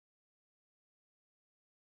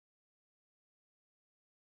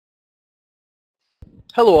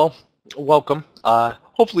Hello all, welcome.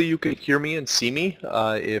 Hopefully you can hear me and see me.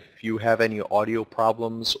 If you have any audio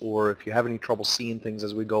problems or if you have any trouble seeing things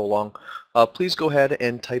as we go along, please go ahead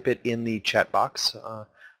and type it in the chat box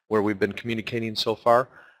where we've been communicating so far.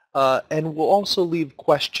 And we'll also leave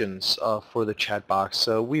questions for the chat box.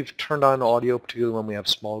 We've turned on audio, particularly when we have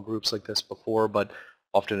small groups like this before, but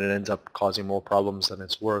often it ends up causing more problems than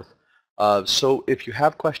it's worth. So if you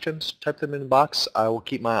have questions, type them in the box. I will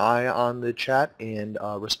keep my eye on the chat and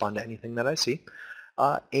respond to anything that I see.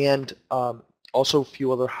 And also a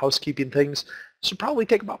few other housekeeping things. This will probably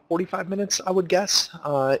take about 45 minutes, I would guess.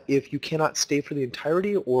 If you cannot stay for the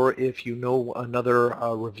entirety, or if you know another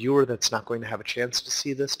reviewer that's not going to have a chance to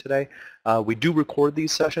see this today, we do record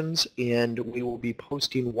these sessions, and we will be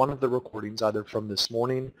posting one of the recordings either from this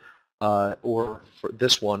morning or for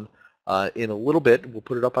this one in a little bit. We'll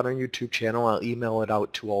put it up on our YouTube channel. I'll email it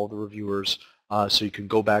out to all the reviewers so you can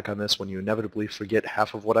go back on this when you inevitably forget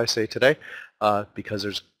half of what I say today because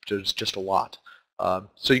there's just a lot.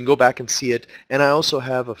 So you can go back and see it. And I also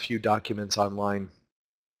have a few documents online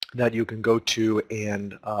that you can go to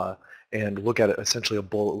and look at it, essentially a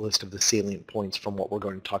bullet list of the salient points from what we're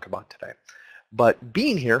going to talk about today. But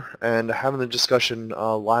being here and having the discussion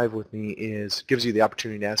live with me gives you the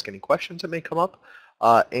opportunity to ask any questions that may come up.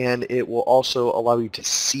 And it will also allow you to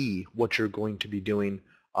see what you're going to be doing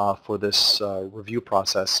for this review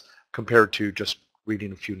process compared to just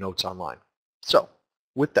reading a few notes online. So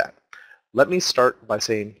with that, let me start by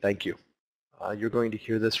saying thank you. You're going to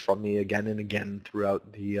hear this from me again and again throughout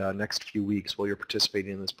the next few weeks while you're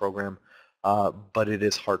participating in this program, but it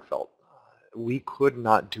is heartfelt. We could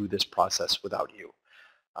not do this process without you.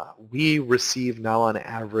 We receive now on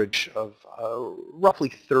average of roughly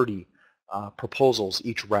 30 proposals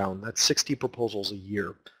each round. That's 60 proposals a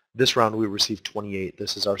year. This round we received 28.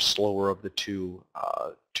 This is our slower of the two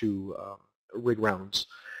rig rounds.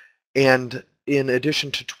 And in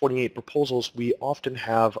addition to 28 proposals, we often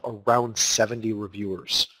have around 70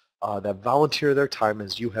 reviewers that volunteer their time,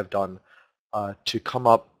 as you have done, to come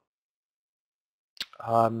up.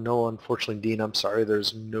 No, unfortunately, Dean, I'm sorry,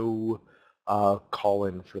 there's no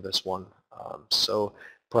call-in for this one. So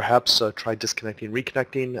perhaps try disconnecting,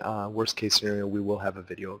 reconnecting. Worst case scenario, we will have a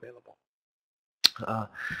video available.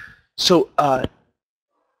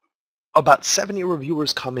 About 70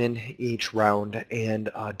 reviewers come in each round and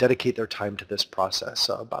dedicate their time to this process.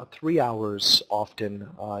 About 3 hours often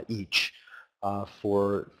each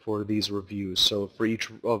for these reviews. So for each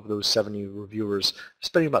of those 70 reviewers,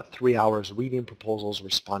 spending about 3 hours reading proposals,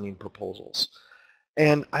 responding proposals.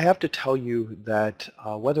 And I have to tell you that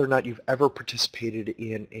whether or not you've ever participated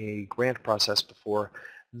in a grant process before,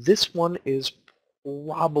 this one is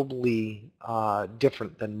probably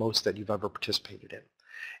different than most that you've ever participated in.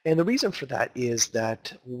 And the reason for that is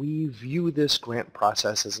that we view this grant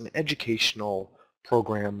process as an educational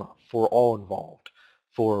program for all involved,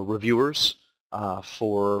 for reviewers,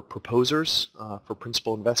 for proposers, for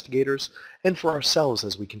principal investigators, and for ourselves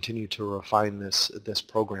as we continue to refine this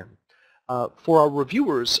program. For our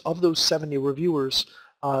reviewers, of those 70 reviewers,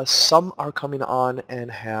 some are coming on and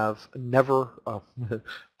have never,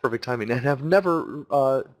 perfect timing, and have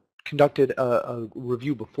never conducted a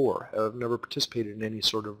review before, have never participated in any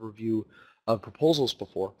sort of review of proposals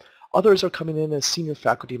before. Others are coming in as senior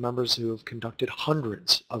faculty members who have conducted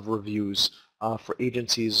hundreds of reviews for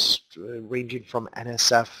agencies ranging from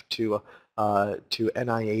NSF to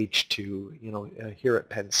NIH to here at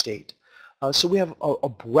Penn State. So we have a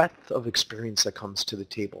breadth of experience that comes to the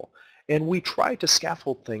table. And we try to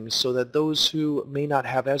scaffold things so that those who may not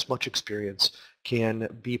have as much experience can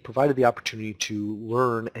be provided the opportunity to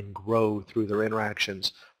learn and grow through their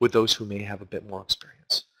interactions with those who may have a bit more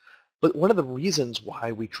experience. But one of the reasons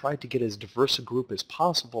why we try to get as diverse a group as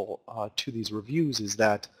possible to these reviews is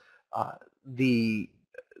that the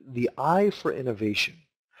eye for innovation,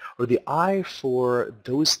 or the eye for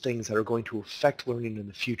those things that are going to affect learning in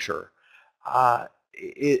the future,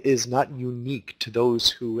 is not unique to those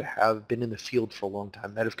who have been in the field for a long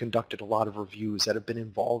time, that have conducted a lot of reviews, that have been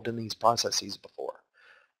involved in these processes before.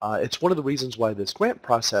 It's one of the reasons why this grant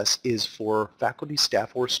process is for faculty,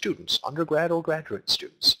 staff, or students, undergrad or graduate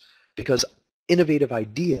students, because innovative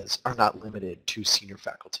ideas are not limited to senior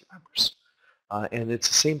faculty members. And it's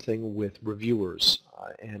the same thing with reviewers.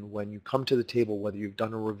 And when you come to the table, whether you've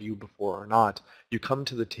done a review before or not, you come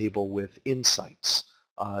to the table with insights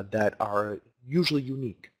that are usually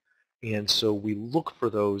unique. And so we look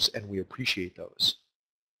for those and we appreciate those.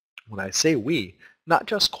 When I say we, not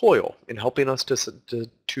just COIL in helping us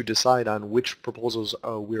to decide on which proposals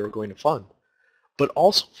we are going to fund, but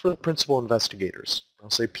also for the principal investigators.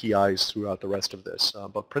 I'll say PIs throughout the rest of this,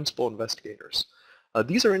 but principal investigators.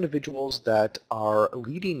 These are individuals that are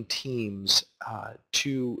leading teams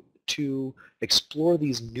to explore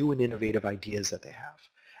these new and innovative ideas that they have.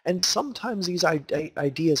 And sometimes these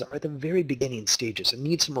ideas are at the very beginning stages and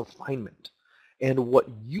need some refinement. And what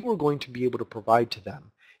you are going to be able to provide to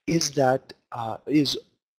them is a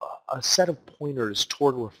set of pointers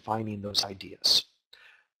toward refining those ideas.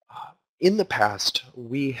 In the past,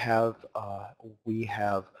 we have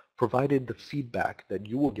provided the feedback that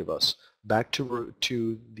you will give us back to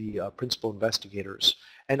the principal investigators,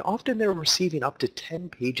 and often they're receiving up to 10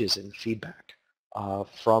 pages in feedback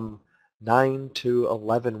from 9 to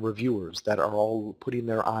 11 reviewers that are all putting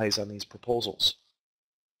their eyes on these proposals.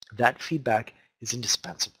 That feedback is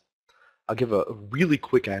indispensable. I'll give a really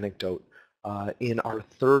quick anecdote. In our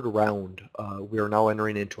third round, we are now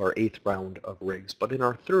entering into our 8th round of rigs, but in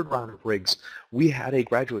our third round of rigs, we had a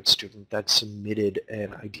graduate student that submitted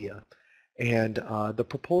an idea, and the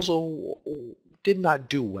proposal did not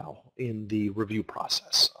do well in the review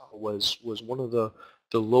process. Was one of the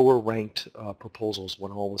lower ranked proposals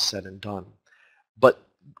when all was said and done, but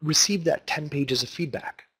received that 10 pages of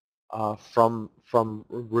feedback from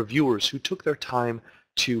reviewers who took their time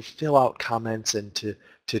to fill out comments and to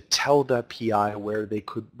tell the PI where they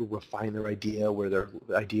could refine their idea, where their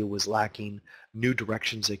idea was lacking, new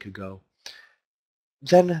directions they could go.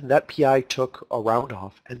 Then that PI took a round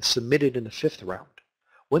off and submitted in the 5th round.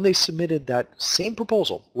 When they submitted that same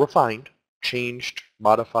proposal, refined, changed,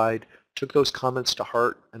 modified, took those comments to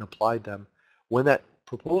heart and applied them, when that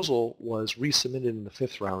proposal was resubmitted in the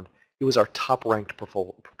 5th round, it was our top ranked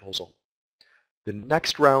proposal. The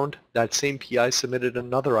next round, that same PI submitted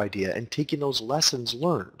another idea, and taking those lessons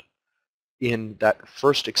learned in that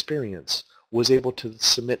first experience was able to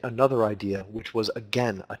submit another idea, which was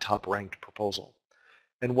again a top-ranked proposal.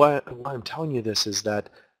 And why I'm telling you this is that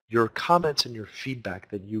your comments and your feedback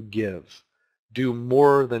that you give do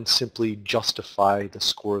more than simply justify the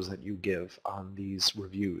scores that you give on these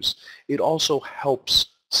reviews. It also helps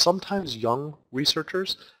sometimes young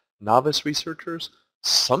researchers, novice researchers,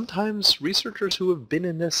 sometimes researchers who have been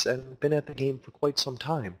in this and been at the game for quite some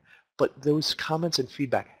time, but those comments and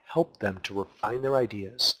feedback help them to refine their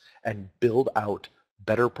ideas and build out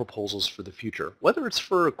better proposals for the future, whether it's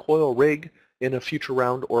for a COIL rig in a future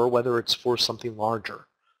round or whether it's for something larger,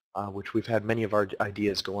 which we've had many of our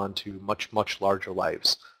ideas go on to much, much larger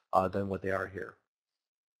lives than what they are here.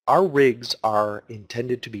 Our rigs are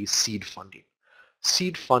intended to be seed funding.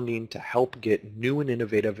 Seed funding to help get new and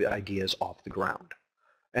innovative ideas off the ground.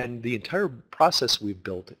 And the entire process we've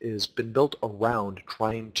built has been built around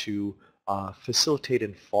trying to facilitate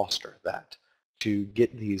and foster that, to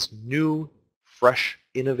get these new, fresh,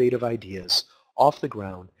 innovative ideas off the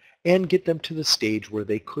ground and get them to the stage where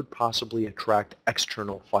they could possibly attract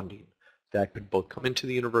external funding that could both come into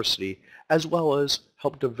the university as well as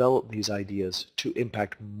help develop these ideas to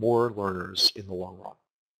impact more learners in the long run.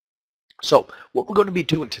 So what we're going to be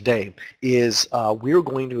doing today is we're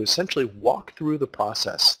going to essentially walk through the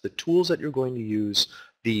process, the tools that you're going to use,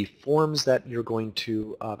 the forms that you're going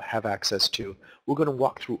to have access to. We're going to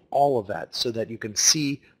walk through all of that so that you can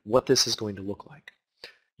see what this is going to look like.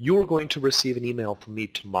 You are going to receive an email from me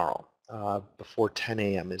tomorrow before 10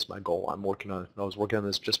 a.m. is my goal. I was working on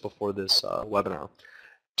this just before this webinar.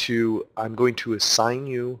 I'm going to assign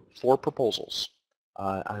you 4 proposals.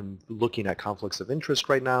 I'm looking at conflicts of interest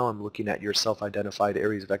right now. I'm looking at your self-identified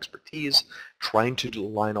areas of expertise, trying to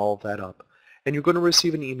line all of that up. And you're going to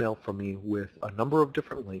receive an email from me with a number of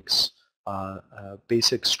different links, a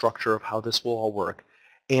basic structure of how this will all work,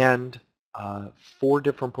 and 4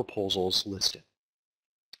 different proposals listed.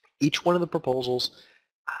 Each one of the proposals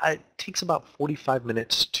takes about 45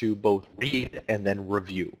 minutes to both read and then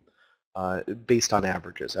review, based on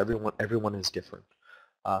averages. Everyone is different.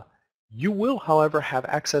 You will, however, have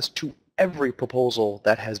access to every proposal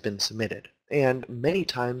that has been submitted, and many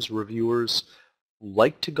times reviewers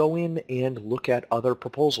like to go in and look at other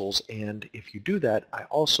proposals, and if you do that, I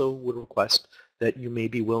also would request that you may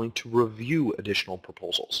be willing to review additional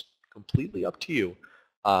proposals. Completely up to you,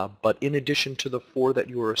 but in addition to the 4 that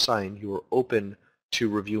you were assigned, you are open to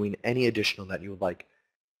reviewing any additional that you would like,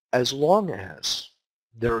 as long as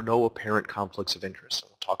there are no apparent conflicts of interest.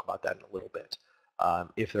 We'll talk about that in a little bit.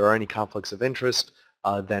 If there are any conflicts of interest,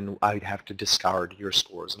 then I'd have to discard your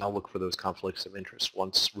scores, and I'll look for those conflicts of interest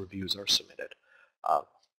once reviews are submitted.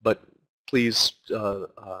 But please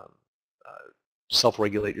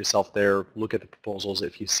self-regulate yourself there, look at the proposals.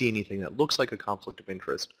 If you see anything that looks like a conflict of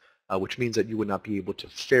interest, which means that you would not be able to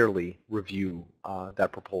fairly review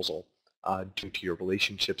that proposal due to your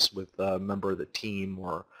relationships with a member of the team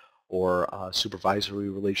or supervisory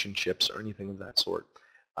relationships or anything of that sort,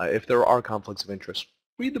 If there are conflicts of interest,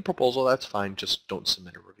 read the proposal, that's fine, just don't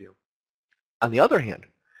submit a review. On the other hand,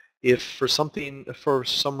 if for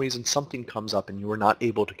some reason something comes up and you are not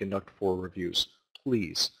able to conduct 4 reviews,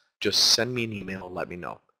 please just send me an email and let me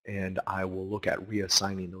know, and I will look at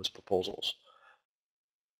reassigning those proposals.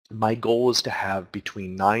 My goal is to have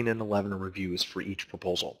between 9 and 11 reviews for each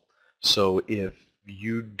proposal. So if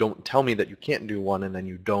you don't tell me that you can't do one and then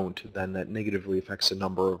you don't, then that negatively affects the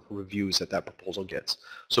number of reviews that that proposal gets.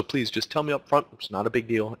 So please just tell me up front, it's not a big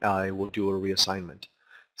deal, I will do a reassignment.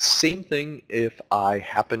 Same thing if I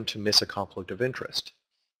happen to miss a conflict of interest.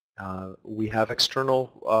 We have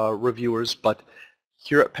external reviewers, but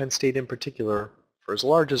here at Penn State in particular, for as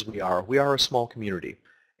large as we are a small community,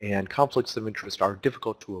 and conflicts of interest are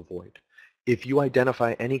difficult to avoid. If you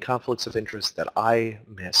identify any conflicts of interest that I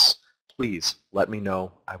miss, please let me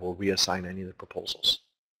know. I will reassign any of the proposals.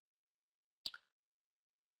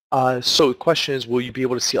 So the question is, will you be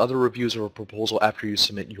able to see other reviews of a proposal after you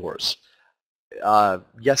submit yours?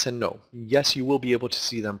 Yes and no. Yes, you will be able to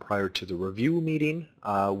see them prior to the review meeting,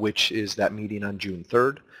 which is that meeting on June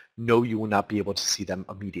 3rd. No, you will not be able to see them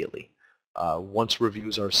immediately. Once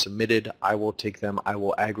reviews are submitted, I will take them, I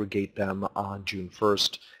will aggregate them on June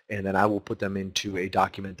 1st, and then I will put them into a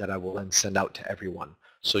document that I will then send out to everyone.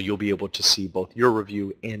 So you'll be able to see both your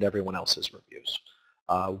review and everyone else's reviews.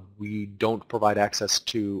 We don't provide access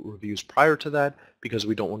to reviews prior to that because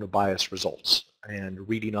we don't want to bias results, and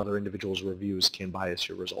reading other individuals' reviews can bias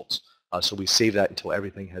your results. So we save that until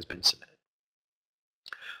everything has been submitted.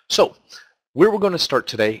 So where we're going to start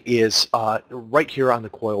today is right here on the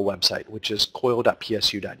COIL website, which is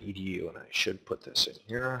coil.psu.edu, and I should put this in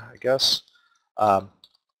here, I guess.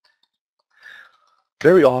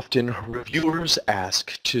 Very often, reviewers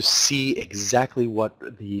ask to see exactly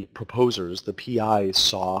what the proposers, the PIs,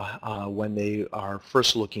 saw when they are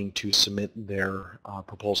first looking to submit their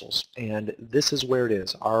proposals. And this is where it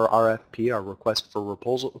is. Our RFP, our request for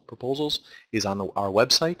proposals, is on our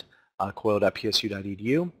website,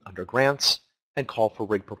 coil.psu.edu, under grants, and call for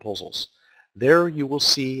rig proposals. There you will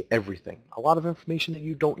see everything. A lot of information that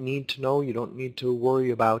you don't need to know, you don't need to worry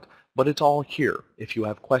about, but it's all here if you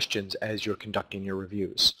have questions as you're conducting your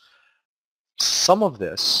reviews. Some of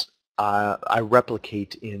this I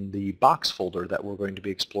replicate in the box folder that we're going to be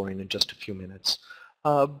exploring in just a few minutes.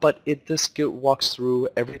 But this walks through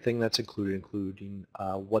everything that's included, including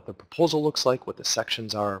what the proposal looks like, what the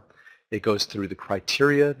sections are. It goes through the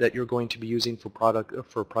criteria that you're going to be using for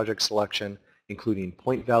project selection, including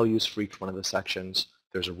point values for each one of the sections.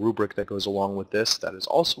 There's a rubric that goes along with this that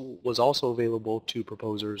was also available to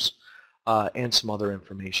proposers, and some other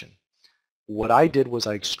information. What I did was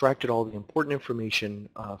I extracted all the important information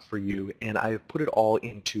for you, and I put it all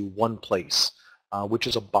into one place, which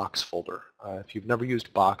is a box folder. If you've never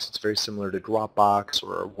used Box, it's very similar to Dropbox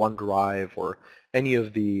or OneDrive or any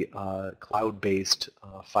of the cloud-based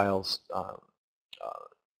file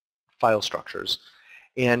structures.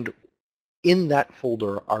 And in that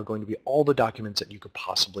folder are going to be all the documents that you could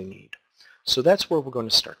possibly need. So that's where we're going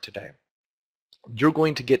to start today. You're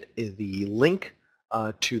going to get the link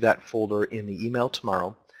to that folder in the email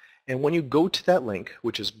tomorrow. And when you go to that link,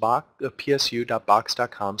 which is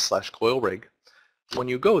psu.box.com/coilrig, when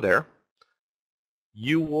you go there,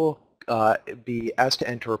 you will be asked to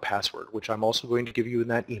enter a password, which I'm also going to give you in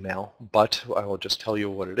that email, but I will just tell you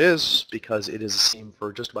what it is because it is the same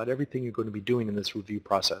for just about everything you're going to be doing in this review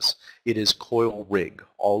process. It is COILRIG,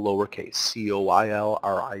 all lowercase,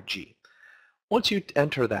 COILRIG. Once you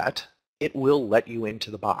enter that, it will let you into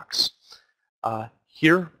the box.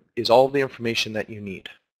 Here is all the information that you need.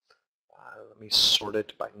 Let me sort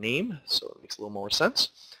it by name so it makes a little more sense.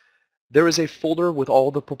 There is a folder with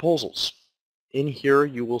all the proposals. In here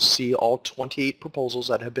you will see all 28 proposals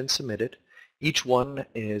that have been submitted. Each one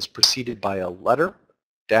is preceded by a letter,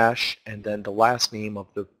 dash, and then the last name of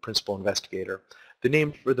the principal investigator.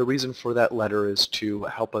 The reason for that letter is to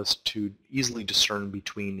help us to easily discern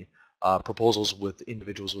between proposals with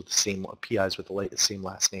individuals with the same PIs with the same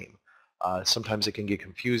last name. Sometimes it can get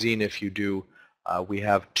confusing if you do. We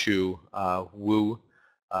have two, Wu.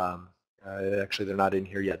 Actually, they're not in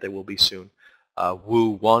here yet. They will be soon.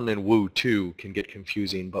 Wu 1 and Wu 2 can get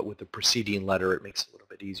confusing, but with the preceding letter it makes it a little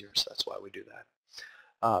bit easier, so that's why we do that.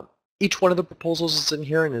 Each one of the proposals is in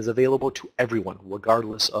here and is available to everyone,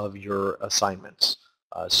 regardless of your assignments.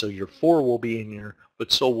 So your 4 will be in here,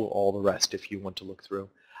 but so will all the rest if you want to look through.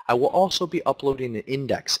 I will also be uploading an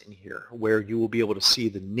index in here where you will be able to see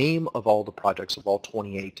the name of all the projects of all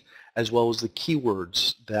 28, as well as the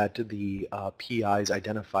keywords that the PIs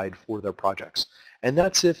identified for their projects. And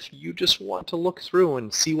that's if you just want to look through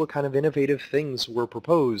and see what kind of innovative things were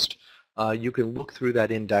proposed you can look through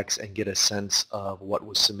that index and get a sense of what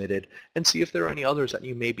was submitted and see if there are any others that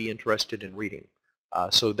you may be interested in reading.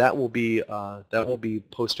 So that will be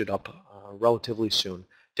posted up relatively soon,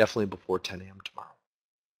 definitely before 10 a.m. tomorrow.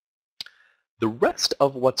 The rest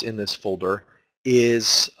of what's in this folder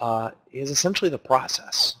is essentially the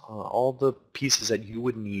process, all the pieces that you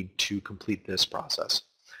would need to complete this process.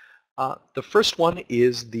 The first one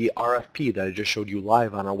is the RFP that I just showed you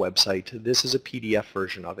live on our website. This is a PDF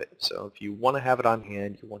version of it. So if you want to have it on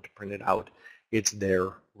hand, you want to print it out, it's there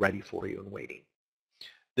ready for you and waiting.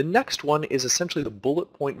 The next one is essentially the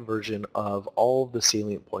bullet point version of all of the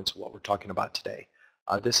salient points of what we're talking about today.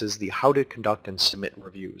 This is the how to conduct and submit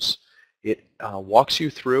reviews. It walks you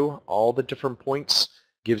through all the different points,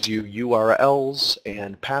 gives you URLs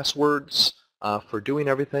and passwords for doing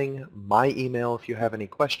everything, my email if you have any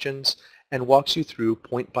questions, and walks you through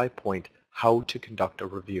point by point how to conduct a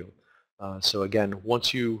review. So again,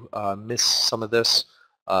 once you miss some of this,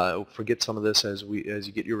 forget some of this as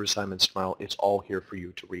you get your assignments tomorrow, it's all here for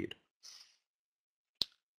you to read.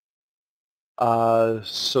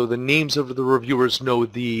 So the names of the reviewers, no,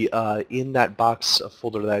 in that box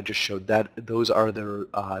folder that I just showed, those are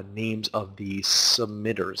the names of the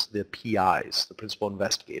submitters, the PIs, the principal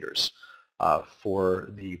investigators for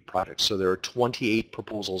the project. So there are 28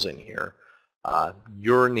 proposals in here.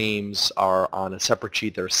 Your names are on a separate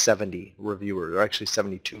sheet. There are 70 reviewers, or actually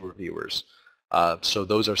 72 reviewers. So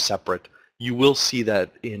those are separate. You will see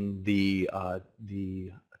that in the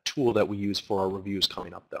tool that we use for our reviews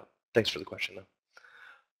coming up, though. Thanks for the question, though.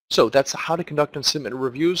 So that's how to conduct and submit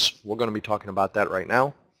reviews. We're going to be talking about that right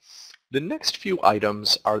now. The next few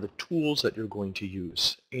items are the tools that you're going to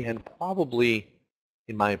use. And probably,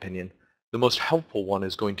 in my opinion, the most helpful one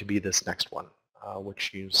is going to be this next one,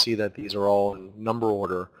 which you see that these are all in number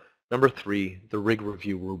order. Number 3, the Rig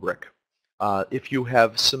Review Rubric. If you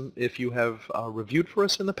have reviewed for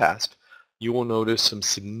us in the past, you will notice some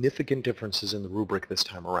significant differences in the rubric this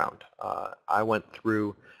time around. I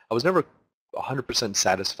was never 100%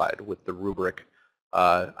 satisfied with the rubric.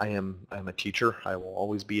 I'm a teacher. I will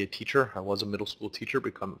always be a teacher. I was a middle school teacher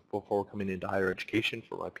before coming into higher education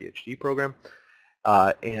for my PhD program.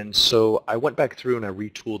 And so I went back through and I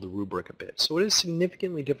retooled the rubric a bit. So it is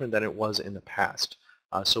significantly different than it was in the past.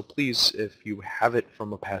 So please, if you have it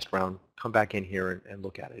from a past round, come back in here and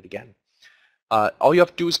look at it again. All you have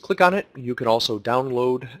to do is click on it. You can also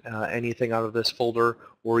download anything out of this folder,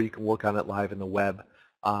 or you can work on it live in the web.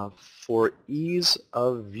 For ease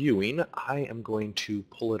of viewing, I am going to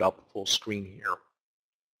pull it up full screen here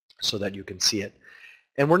so that you can see it.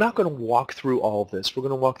 And we're not going to walk through all of this. We're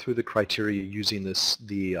going to walk through the criteria using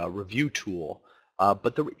the review tool.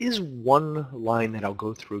 But there is one line that I'll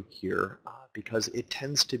go through here because it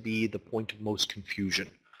tends to be the point of most confusion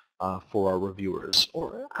for our reviewers,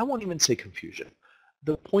 or I won't even say confusion,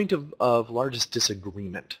 the point of largest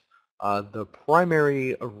disagreement. The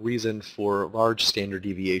primary reason for large standard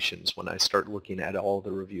deviations when I start looking at all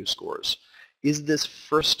the review scores is this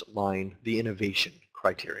first line, the innovation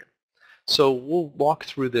criterion. So we'll walk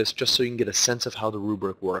through this just so you can get a sense of how the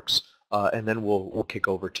rubric works, and then we'll kick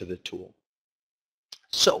over to the tool.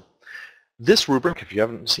 So this rubric, if you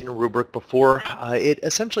haven't seen a rubric before, it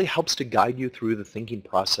essentially helps to guide you through the thinking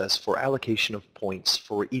process for allocation of points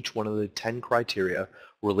for each one of the 10 criteria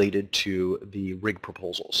related to the rig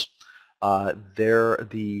proposals.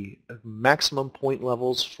 The maximum point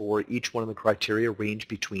levels for each one of the criteria range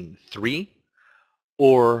between 3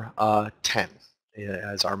 or 10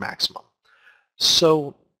 as our maximum.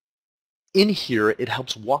 So in here, it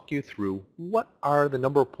helps walk you through what are the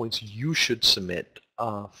number of points you should submit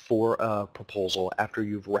for a proposal after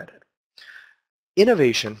you've read it.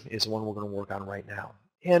 Innovation is the one we're going to work on right now.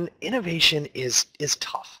 And innovation is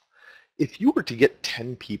tough. If you were to get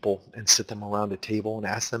 10 people and sit them around a table and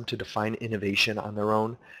ask them to define innovation on their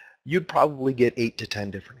own, you'd probably get 8 to 10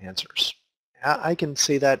 different answers. I can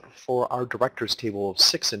say that for our directors table of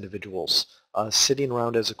 6 individuals sitting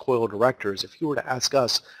around as a COIL directors. If you were to ask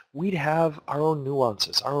us, we'd have our own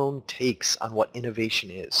nuances, our own takes on what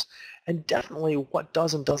innovation is, and definitely what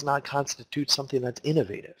does and does not constitute something that's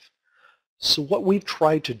innovative. So what we've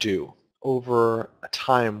tried to do over a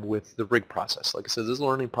time with the RIG process, like I said, this is a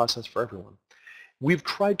learning process for everyone. We've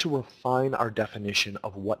tried to refine our definition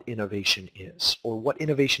of what innovation is, or what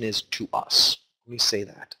innovation is to us. Let me say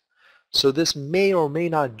that. So this may or may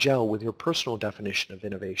not gel with your personal definition of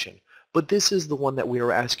innovation, but this is the one that we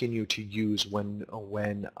are asking you to use when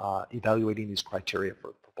evaluating these criteria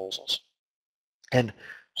for proposals. And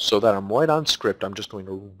so that I'm right on script, I'm just going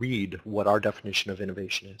to read what our definition of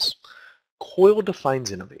innovation is. COIL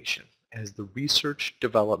defines innovation as the research,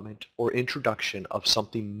 development, or introduction of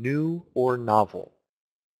something new or novel.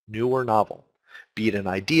 New or novel. Be it an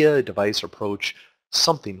idea, a device, approach,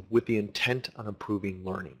 something with the intent on improving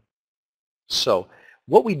learning. So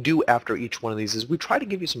what we do after each one of these is we try to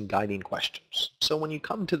give you some guiding questions. So when you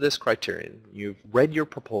come to this criterion, you've read your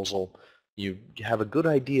proposal, you have a good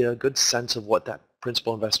idea, a good sense of what that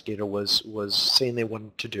principal investigator was saying they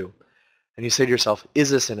wanted to do, and you say to yourself, is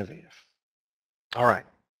this innovative? All right,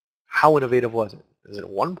 how innovative was it? Is it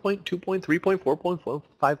 1 point, 2 point, 3 point, 4 point,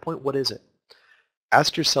 5 point? What is it?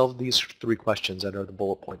 Ask yourself these 3 questions that are the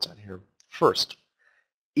bullet points on here. First,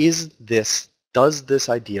 does this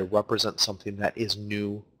idea represent something that is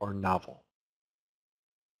new or novel?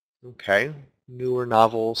 Okay, new or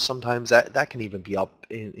novel, sometimes that can even be up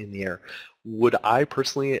in the air. Would I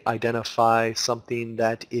personally identify something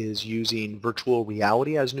that is using virtual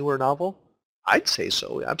reality as new or novel? I'd say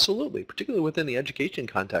so, absolutely, particularly within the education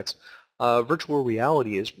context. Virtual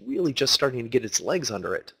reality is really just starting to get its legs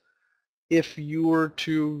under it. If you were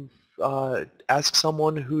to ask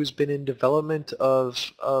someone who's been in development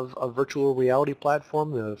of a virtual reality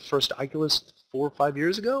platform, the first Oculus 4 or 5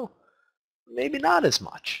 years ago, maybe not as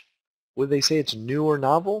much. Would they say it's new or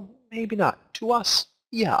novel? Maybe not. To us,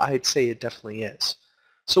 yeah, I'd say it definitely is.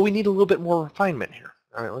 So we need a little bit more refinement here.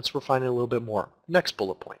 All right, let's refine it a little bit more. Next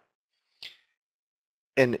bullet point.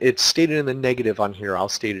 And it's stated in the negative on here. I'll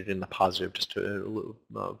state it in the positive just to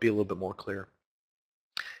be a little bit more clear.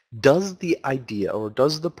 Does the idea or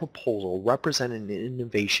does the proposal represent an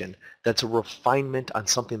innovation that's a refinement on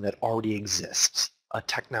something that already exists, a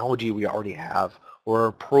technology we already have, or an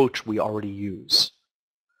approach we already use?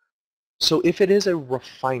 So if it is a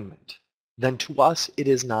refinement, then to us it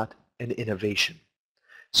is not an innovation.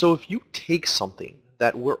 So if you take something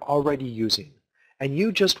that we're already using and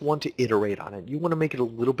you just want to iterate on it, you want to make it a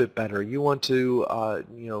little bit better, you want to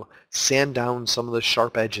sand down some of the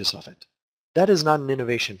sharp edges of it, that is not an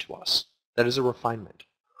innovation to us. That is a refinement.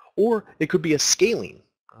 Or it could be a scaling.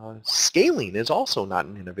 Scaling is also not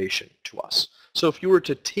an innovation to us. So if you were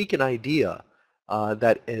to take an idea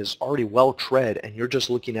that is already well tread and you're just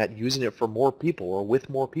looking at using it for more people or with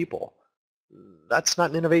more people, that's not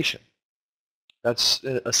an innovation. That's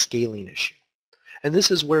a scaling issue. And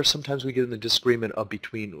this is where sometimes we get in the disagreement of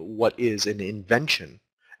between what is an invention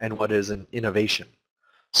and what is an innovation.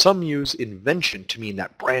 Some use invention to mean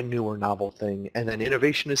that brand new or novel thing, and then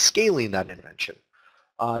innovation is scaling that invention.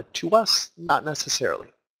 To us, not necessarily.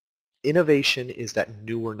 Innovation is that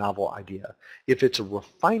new or novel idea. If it's a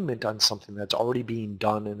refinement on something that's already being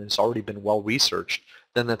done and has already been well researched,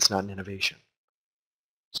 then that's not an innovation.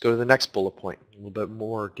 Let's go to the next bullet point, a little bit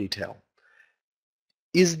more detail.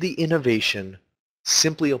 Is the innovation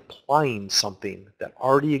simply applying something that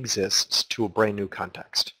already exists to a brand new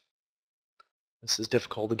context? This is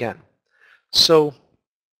difficult again. So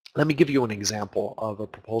let me give you an example of a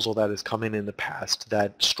proposal that has come in the past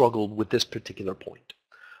that struggled with this particular point.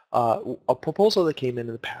 A proposal that came in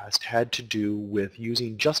the past had to do with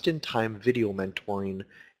using just-in-time video mentoring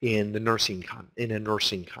in a nursing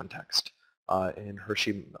context in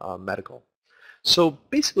Hershey Medical. So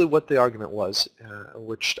basically what the argument was,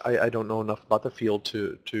 which I don't know enough about the field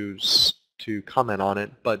to comment on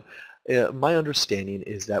it, but my understanding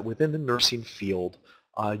is that within the nursing field,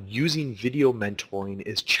 using video mentoring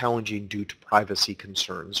is challenging due to privacy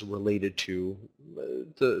concerns related to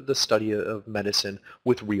the study of medicine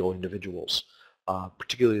with real individuals,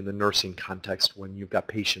 particularly in the nursing context when you've got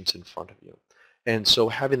patients in front of you. And so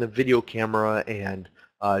having the video camera and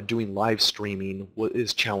doing live streaming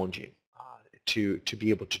is challenging to be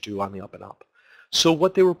able to do on the up and up. So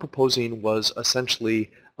what they were proposing was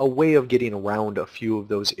essentially a way of getting around a few of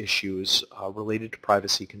those issues related to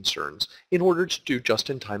privacy concerns in order to do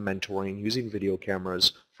just-in-time mentoring using video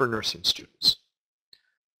cameras for nursing students.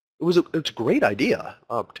 It's a great idea.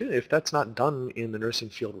 If that's not done in the nursing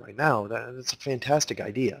field right now, that's a fantastic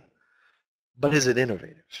idea. But is it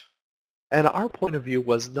innovative? And our point of view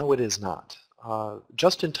was, no, it is not.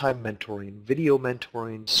 Just-in-time mentoring, video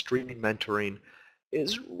mentoring, streaming mentoring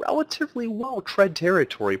is relatively well-tread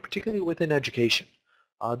territory, particularly within education.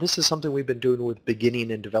 This is something we've been doing with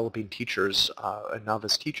beginning and developing teachers and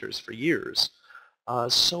novice teachers for years.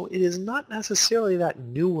 So it is not necessarily that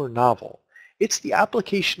new or novel. It's the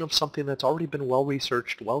application of something that's already been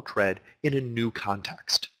well-researched, well-tread in a new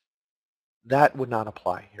context. That would not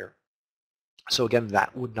apply here. So again,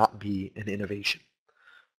 that would not be an innovation.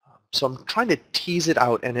 So I'm trying to tease it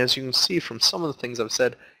out, and as you can see from some of the things I've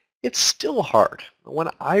said, it's still hard. When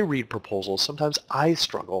I read proposals, sometimes I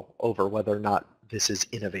struggle over whether or not this is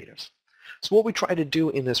innovative. So what we try to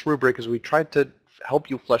do in this rubric is we try to help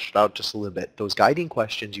you flesh it out just a little bit. Those guiding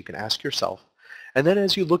questions you can ask yourself. And then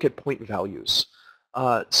as you look at point values,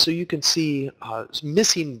 so you can see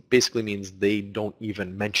missing basically means they don't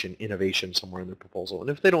even mention innovation somewhere in their proposal. And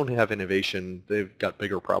if they don't have innovation, they've got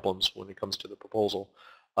bigger problems when it comes to the proposal.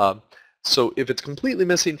 Um, so if it's completely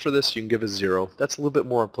missing for this, you can give a 0. That's a little bit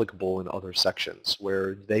more applicable in other sections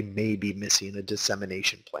where they may be missing a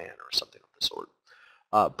dissemination plan or something of the sort.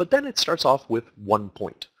 But then it starts off with 1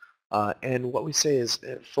 point. And what we say is,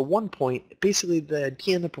 for 1 point, basically the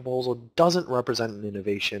idea in the proposal doesn't represent an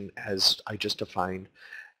innovation as I just defined,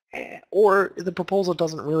 or the proposal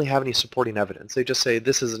doesn't really have any supporting evidence. They just say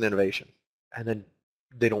this is an innovation, and then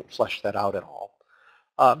they don't flesh that out at all.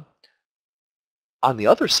 On the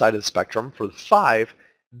other side of the spectrum, for the 5,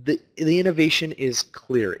 the innovation is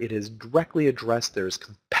clear. It is directly addressed. There is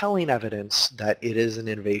compelling evidence that it is an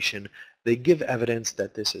innovation. They give evidence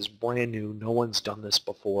that this is brand new. No one's done this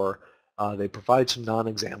before. They provide some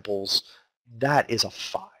non-examples. That is a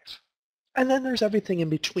 5. And then there's everything in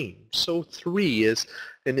between. So 3 is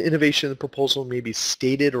an innovation in the proposal may be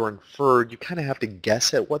stated or inferred. You kind of have to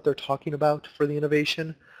guess at what they're talking about for the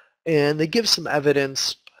innovation. And they give some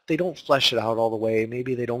evidence. They don't flesh it out all the way.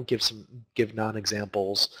 Maybe they don't give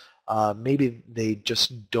non-examples. Maybe they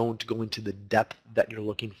just don't go into the depth that you're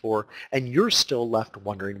looking for, and you're still left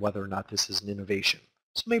wondering whether or not this is an innovation.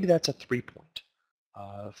 So maybe that's a 3 point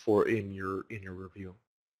for in your review.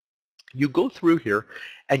 You go through here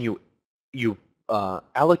and you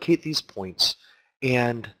allocate these points,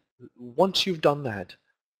 and once you've done that,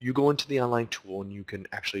 you go into the online tool and you can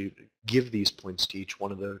actually give these points to each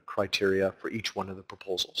one of the criteria for each one of the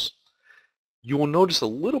proposals. You will notice a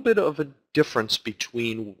little bit of a difference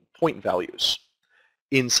between point values.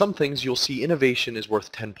 In some things, you'll see innovation is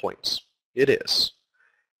worth 10 points. It is.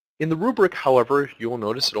 In the rubric, however, you will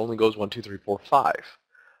notice it only goes 1, 2, 3, 4, 5.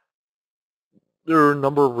 There are a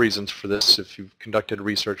number of reasons for this. If you've conducted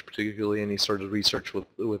research, particularly any sort of research with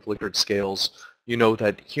Likert scales, you know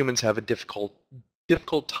that humans have a difficult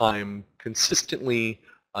time consistently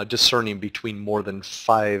discerning between more than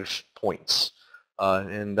 5 points,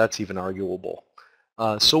 and that's even arguable.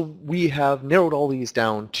 So we have narrowed all these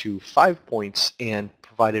down to 5 points and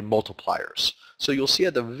provided multipliers. So you'll see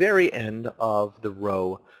at the very end of the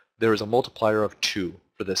row there is a multiplier of 2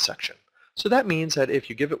 for this section. So that means that if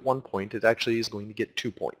you give it 1 point, it actually is going to get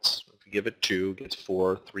 2 points. If you give it 2, it gets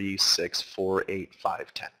 4, 3, 6, 4, 8,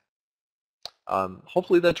 5, 10.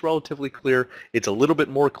 Hopefully that's relatively clear. It's a little bit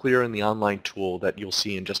more clear in the online tool that you'll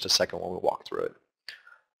see in just a second when we walk through it.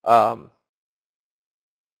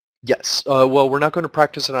 Yes, well, we're not going to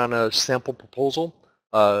practice it on a sample proposal.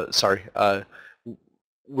 We're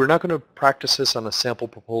not going to practice this on a sample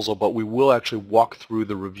proposal, but we will actually walk through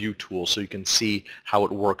the review tool so you can see how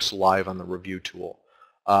it works live on the review tool.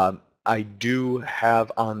 I do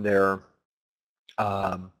have on there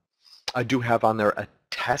a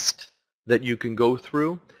test that you can go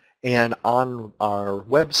through, and on our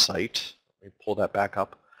website, let me pull that back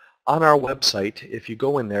up. On our website, if you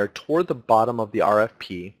go in there, toward the bottom of the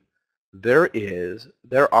RFP,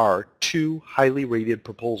 there are 2 highly rated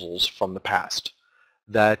proposals from the past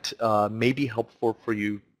that may be helpful for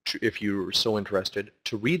you if you're so interested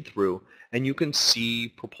to read through, and you can see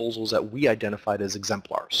proposals that we identified as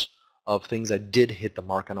exemplars of things that did hit the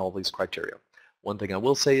mark on all these criteria. One thing I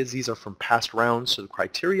will say is these are from past rounds, so the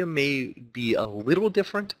criteria may be a little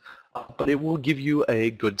different, but it will give you a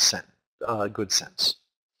good sense.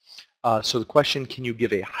 So the question, can you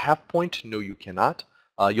give a half point? No, you cannot.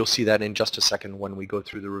 You'll see that in just a second when we go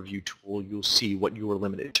through the review tool. You'll see what you were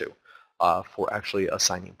limited to for actually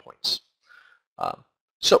assigning points.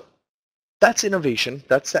 So that's innovation.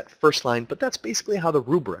 That's that first line, but that's basically how the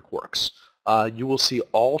rubric works. You will see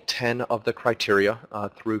all 10 of the criteria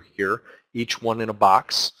through here, each one in a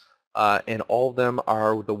box, and all of them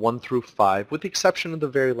are the 1 through 5, with the exception of the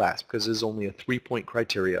very last, because it is only a 3-point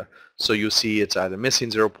criteria. So you'll see it's either missing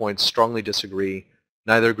 0 points, strongly disagree,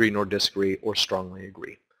 neither agree nor disagree, or strongly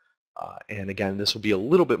agree. And again, this will be a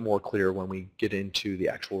little bit more clear when we get into the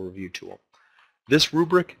actual review tool. This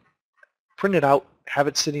rubric, print it out, have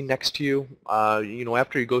it sitting next to you. You know,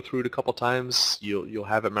 after you go through it a couple times, you'll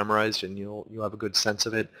have it memorized and you'll have a good sense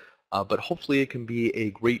of it. But hopefully it can be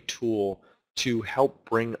a great tool to help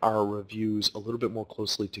bring our reviews a little bit more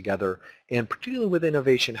closely together, and particularly with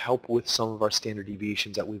innovation, help with some of our standard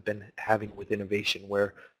deviations that we've been having with innovation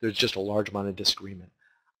where there's just a large amount of disagreement.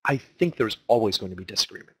 I think there's always going to be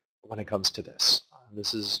disagreement when it comes to this.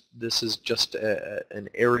 This is just an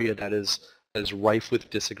area that is rife with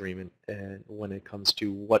disagreement, and when it comes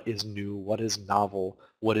to what is new, what is novel,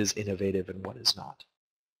 what is innovative, and what is not.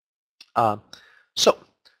 So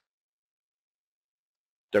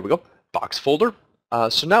There we go, box folder.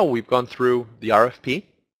 So now we've gone through the RFP,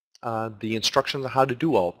 the instructions on how to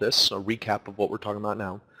do all of this, a recap of what we're talking about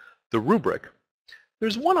now, the rubric.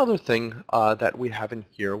 There's one other thing that we have in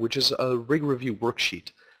here, which is a rig review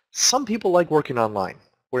worksheet. Some people like working online,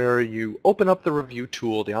 where you open up the review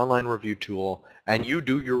tool, the online review tool, and you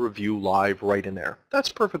do your review live right in there. That's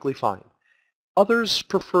perfectly fine. Others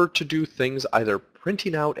prefer to do things either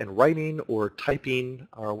printing out and writing or typing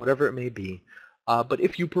or whatever it may be. But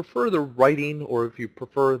if you prefer the writing or if you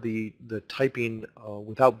prefer the typing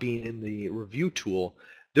without being in the review tool,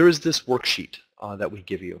 there is this worksheet that we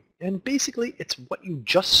give you. And basically it's what you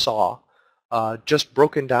just saw, just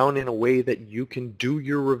broken down in a way that you can do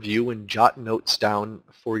your review and jot notes down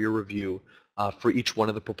for your review for each one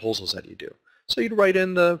of the proposals that you do. So you'd write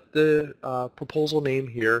in the proposal name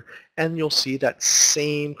here, and you'll see that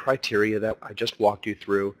same criteria that I just walked you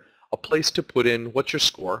through. A place to put in what's your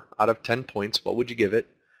score out of 10 points, what would you give it,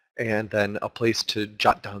 and then a place to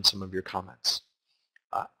jot down some of your comments.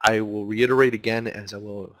 I will reiterate again, as I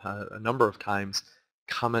will a number of times,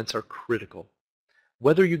 comments are critical.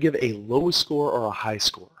 Whether you give a low score or a high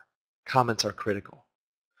score, comments are critical.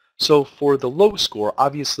 So for the low score,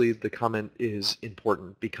 obviously the comment is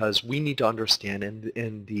important because we need to understand,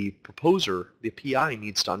 and the proposer, the PI,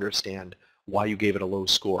 needs to understand why you gave it a low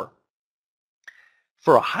score.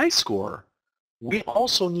 For a high score, we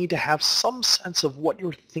also need to have some sense of what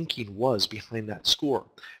your thinking was behind that score.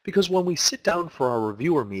 Because when we sit down for our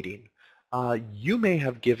reviewer meeting, you may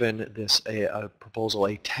have given this a proposal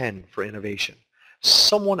a 10 for innovation.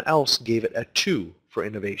 Someone else gave it a 2 for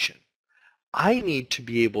innovation. I need to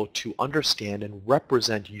be able to understand and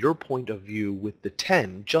represent your point of view with the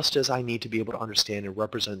 10, just as I need to be able to understand and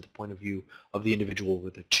represent the point of view of the individual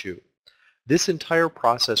with the 2. This entire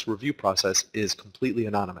process, review process, is completely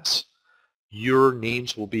anonymous. Your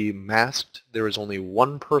names will be masked. There is only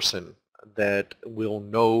one person that will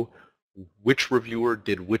know which reviewer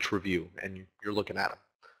did which review, and you're looking at them.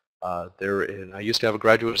 I used to have a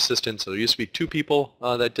graduate assistant, so there used to be 2 people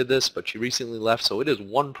that did this, but she recently left, so it is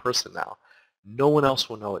 1 person now. No one else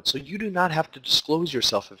will know it. So you do not have to disclose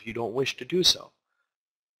yourself if you don't wish to do so.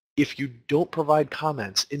 If you don't provide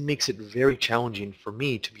comments, it makes it very challenging for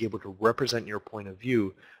me to be able to represent your point of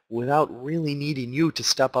view without really needing you to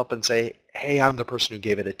step up and say, hey, I'm the person who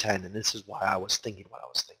gave it a 10, and this is why I was thinking what I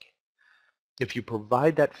was thinking. If you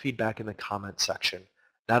provide that feedback in the comment section,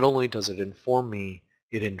 not only does it inform me,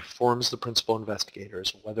 it informs the principal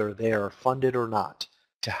investigators, whether they are funded or not,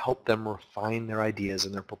 to help them refine their ideas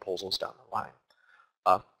and their proposals down the line.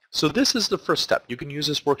 So this is the first step. You can use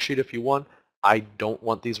this worksheet if you want. I don't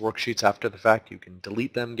want these worksheets after the fact. You can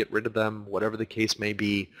delete them, get rid of them, whatever the case may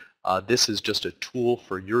be. This is just a tool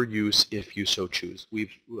for your use if you so choose. We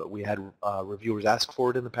had reviewers ask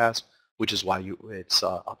for it in the past, which is why it's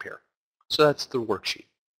up here. So that's the worksheet.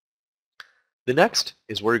 The next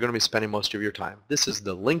is where you're going to be spending most of your time. This is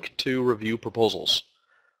the link to review proposals.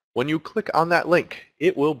 When you click on that link,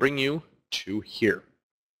 it will bring you to here.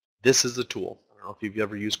 This is the tool. I don't know if you've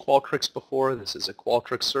ever used Qualtrics before. This is a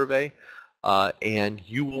Qualtrics survey, and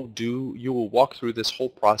you will walk through this whole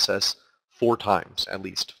process 4 times, at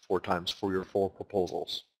least 4 times for your 4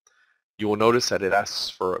 proposals. You will notice that it asks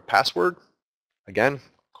for a password. Again,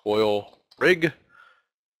 COIL rig,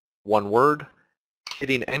 1 word.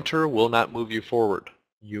 Hitting enter will not move you forward.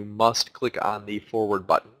 You must click on the forward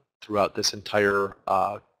button throughout this entire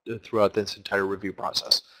review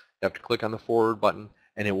process. You have to click on the forward button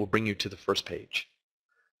and it will bring you to the first page.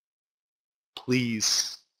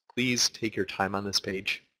 Please take your time on this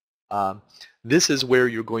page. This is where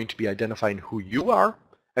you're going to be identifying who you are,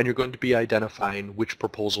 and you're going to be identifying which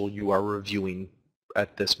proposal you are reviewing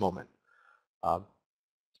at this moment.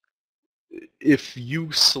 If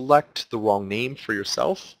you select the wrong name for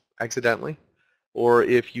yourself accidentally, or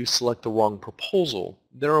if you select the wrong proposal,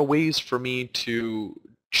 there are ways for me to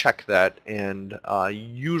check that and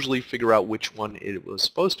usually figure out which one it was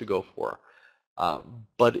supposed to go for.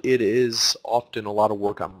 But it is often a lot of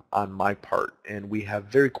work on my part, and we have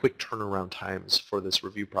very quick turnaround times for this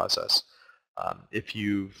review process. If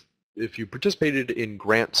you participated in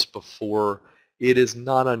grants before, it is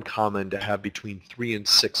not uncommon to have between 3 and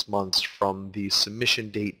 6 months from the submission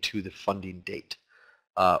date to the funding date.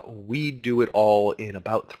 We do it all in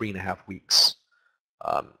about 3.5 weeks.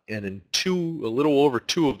 And in a little over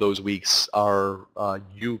 2 of those weeks are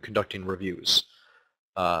you conducting reviews.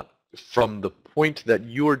 From the point that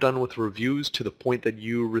you are done with reviews to the point that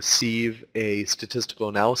you receive a statistical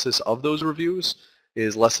analysis of those reviews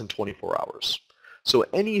is less than 24 hours. So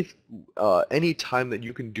any time that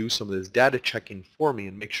you can do some of this data checking for me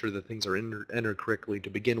and make sure that things are entered correctly to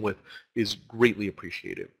begin with is greatly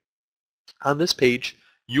appreciated. On this page,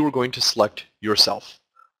 you are going to select yourself.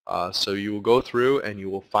 So you will go through and you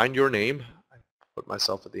will find your name. I put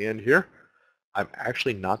myself at the end here. I'm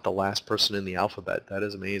actually not the last person in the alphabet. That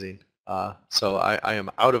is amazing. So I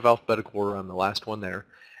am out of alphabetical order. I'm the last one there.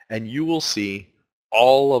 And you will see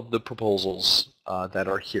all of the proposals that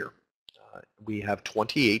are here. We have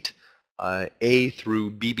 28, A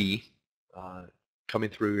through BB, coming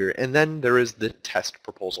through here. And then there is the test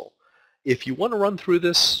proposal. If you want to run through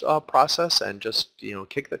this process and just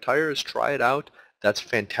kick the tires, try it out, that's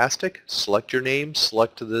fantastic. Select your name,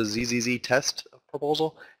 select the ZZZ test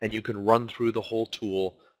proposal, and you can run through the whole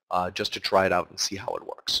tool just to try it out and see how it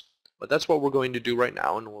works. But that's what we're going to do right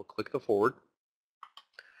now, and we'll click the forward.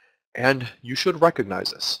 And you should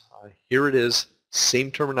recognize this. Here it is,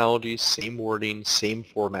 same terminology, same wording, same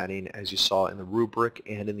formatting as you saw in the rubric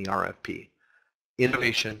and in the RFP.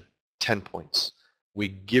 Innovation, 10 points. We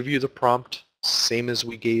give you the prompt, same as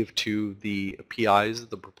we gave to the PIs,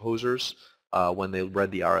 the proposers, when they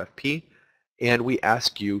read the RFP, and we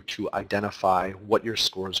ask you to identify what your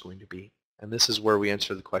score is going to be. And this is where we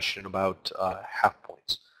answer the question about half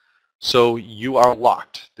points. So you are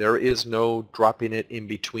locked. There is no dropping it in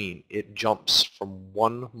between. It jumps from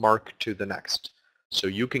one mark to the next. So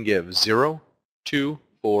you can give 0, 2,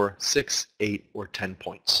 4, 6, 8, or 10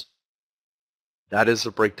 points. That is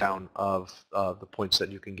a breakdown of the points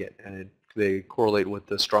that you can get, and they correlate with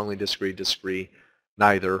the strongly disagree, disagree,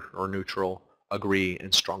 neither, or neutral, agree,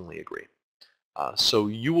 and strongly agree. So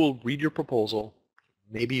you will read your proposal.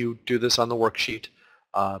 Maybe you do this on the worksheet,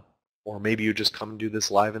 or maybe you just come and do this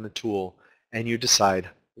live in the tool, and you decide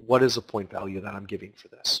what is the point value that I'm giving for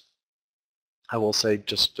this. I will say,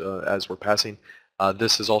 just as we're passing,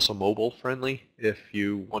 this is also mobile friendly. If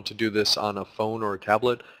you want to do this on a phone or a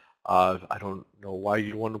tablet, I don't know why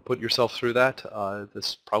you want to put yourself through that.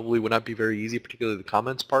 This probably would not be very easy, particularly the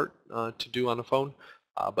comments part, to do on a phone,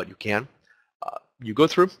 but you can. You go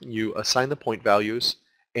through, you assign the point values,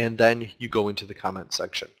 and then you go into the comment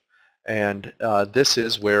section. And this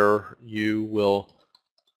is where you will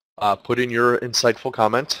put in your insightful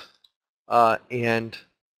comment, and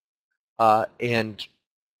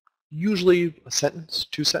usually a sentence,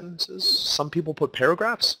 2 sentences. Some people put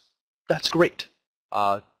paragraphs. That's great.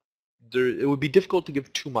 It would be difficult to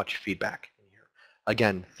give too much feedback here.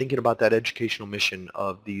 Again, thinking about that educational mission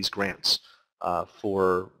of these grants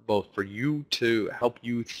for you to help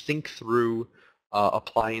you think through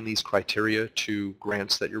applying these criteria to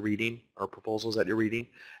grants that you're reading or proposals that you're reading,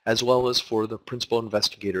 as well as for the principal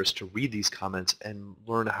investigators to read these comments and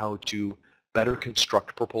learn how to better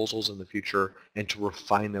construct proposals in the future and to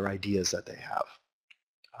refine their ideas that they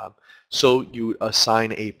have. So you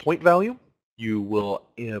assign a point value. You will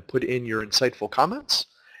put in your insightful comments,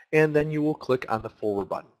 and then you will click on the forward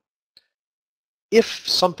button. If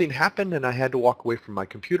something happened and I had to walk away from my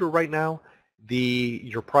computer right now,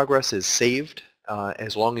 your progress is saved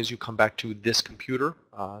as long as you come back to this computer,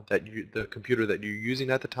 the computer that you're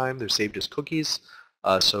using at the time. They're saved as cookies.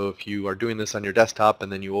 So if you are doing this on your desktop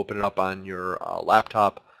and then you open it up on your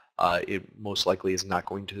laptop, it most likely is not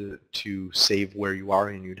going to save where you are,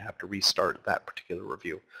 and you'd have to restart that particular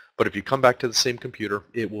review. But if you come back to the same computer,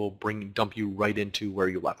 it will dump you right into where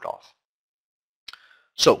you left off.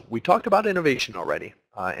 So we talked about innovation already,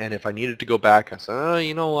 and if I needed to go back, I said, oh,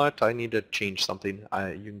 you know what, I need to change something.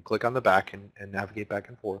 You can click on the back and navigate back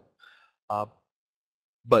and forth.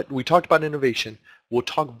 But we talked about innovation. We'll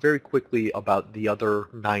talk very quickly about the other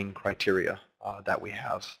 9 criteria that we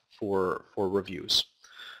have for reviews.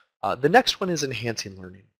 The next one is enhancing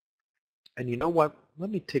learning. And you know what?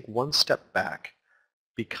 Let me take one step back,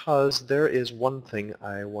 because there is one thing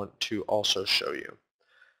I want to also show you.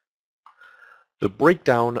 The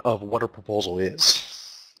breakdown of what a proposal is.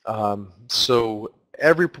 So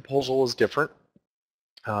every proposal is different.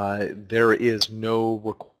 There is no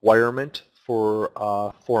requirement for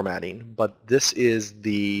formatting, but these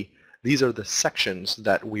are the sections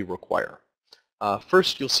that we require.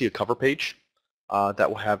 First, you'll see a cover page that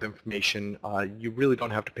will have information. You really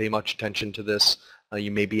don't have to pay much attention to this. You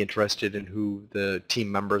may be interested in who the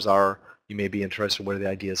team members are. You may be interested in where the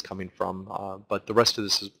idea is coming from, but the rest of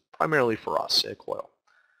this is primarily for us at COIL.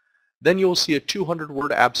 Then you'll see a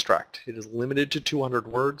 200-word abstract. It is limited to 200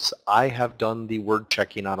 words. I have done the word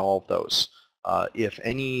checking on all of those. If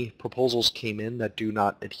any proposals came in that do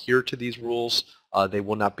not adhere to these rules, they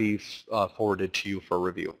will not be forwarded to you for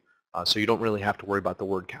review. So you don't really have to worry about the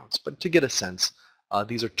word counts. But to get a sense,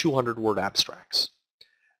 these are 200-word abstracts.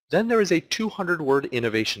 Then there is a 200-word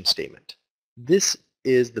innovation statement. This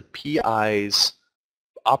is the PI's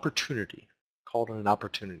opportunity, call it an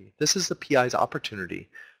opportunity. This is the PI's opportunity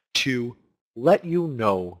to let you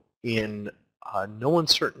know in no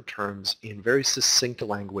uncertain terms, in very succinct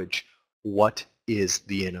language, what is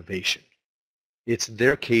the innovation. It's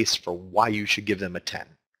their case for why you should give them a 10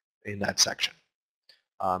 in that section.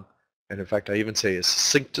 Um, and in fact, I even say a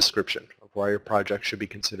succinct description of why your project should be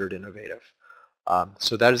considered innovative.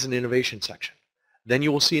 So that is an innovation section. Then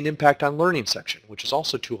you will see an impact on learning section, which is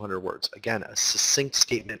also 200 words. Again, a succinct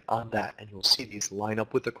statement on that, and you'll see these line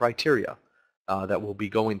up with the criteria that we'll be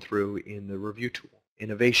going through in the review tool.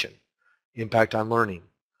 Innovation, impact on learning,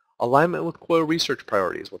 alignment with COIL research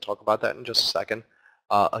priorities. We'll talk about that in just a second.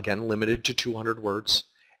 Again, limited to 200 words.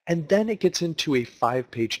 And then it gets into a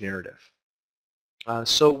 5-page narrative.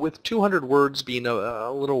 So with 200 words being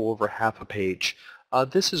a little over half a page,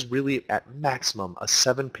 this is really at maximum a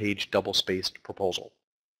 7-page double-spaced proposal.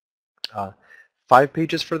 5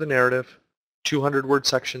 pages for the narrative, 200-word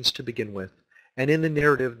sections to begin with, and in the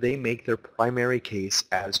narrative they make their primary case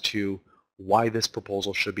as to why this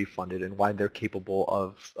proposal should be funded and why they're capable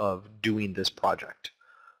of doing this project.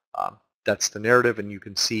 That's the narrative, and you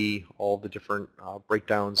can see all the different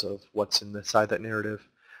breakdowns of what's inside that narrative.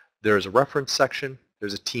 There's a reference section,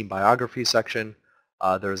 there's a team biography section,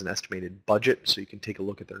 there's an estimated budget, so you can take a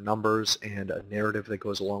look at their numbers and a narrative that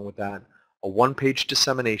goes along with that, a 1-page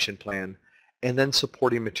dissemination plan, and then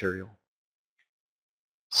supporting material.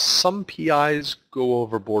 Some PIs go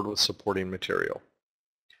overboard with supporting material.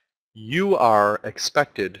 You are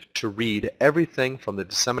expected to read everything from the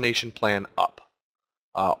dissemination plan up.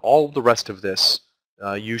 All the rest of this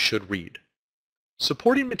you should read.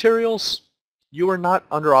 Supporting materials, you are not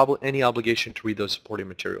under any obligation to read those supporting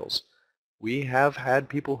materials. We have had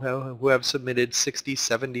people who have submitted 60,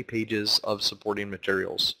 70 pages of supporting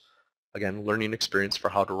materials. Again, learning experience for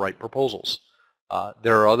how to write proposals.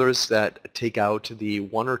 There are others that take out the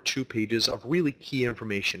 1 or 2 pages of really key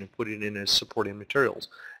information and put it in as supporting materials.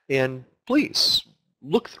 And please,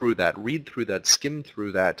 look through that, read through that, skim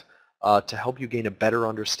through that to help you gain a better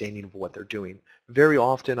understanding of what they're doing. Very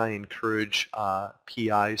often I encourage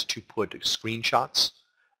PIs to put screenshots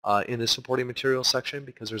in the supporting materials section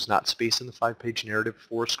because there's not space in the 5-page narrative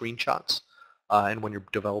for screenshots. And when you're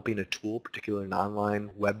developing a tool, particularly an online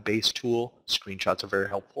web-based tool, screenshots are very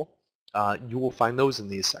helpful. You will find those in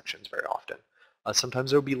these sections very often. Sometimes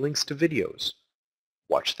there will be links to videos.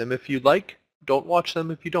 Watch them if you'd like. Don't watch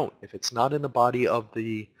them if you don't. If it's not in the body of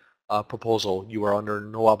the proposal, you are under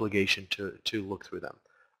no obligation to look through them.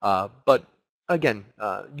 But again,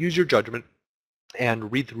 use your judgment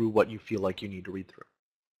and read through what you feel like you need to read through.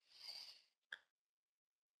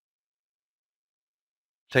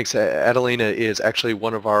 Thanks. Adelina is actually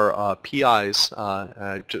one of our PIs.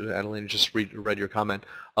 Adelina just read your comment.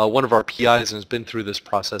 One of our PIs has been through this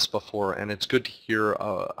process before, and it's good to hear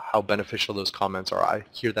how beneficial those comments are. I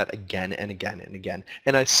hear that again and again and again,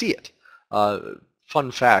 and I see it. Fun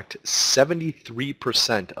fact,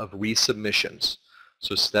 73% of resubmissions,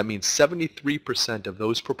 so that means 73% of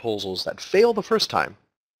those proposals that fail the first time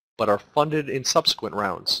but are funded in subsequent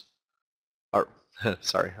rounds are,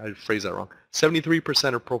 sorry, I phrased that wrong.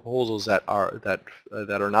 73% of proposals that are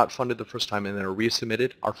not funded the first time and that are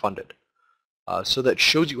resubmitted are funded. So that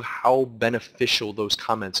shows you how beneficial those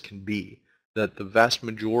comments can be, that the vast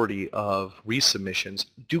majority of resubmissions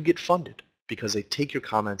do get funded because they take your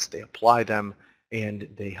comments, they apply them, and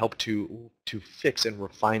they help to fix and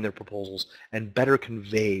refine their proposals and better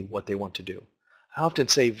convey what they want to do. I often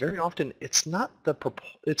say, very often, it's not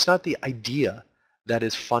the idea that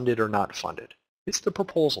is funded or not funded. It's the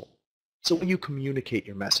proposal. It's the way you communicate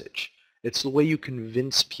your message. It's the way you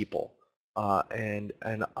convince people and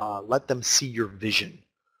let them see your vision.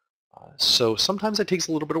 So sometimes it takes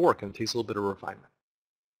a little bit of work and it takes a little bit of refinement.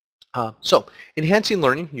 So enhancing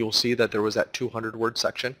learning, you'll see that there was that 200-word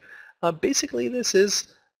section. Basically, this is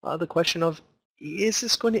the question of, is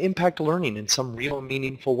this going to impact learning in some real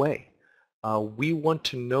meaningful way? We want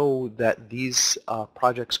to know that these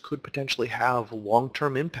projects could potentially have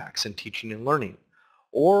long-term impacts in teaching and learning.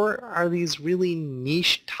 Or are these really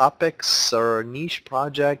niche topics or a niche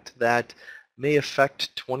project that may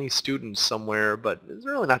affect 20 students somewhere, but is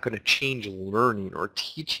really not going to change learning or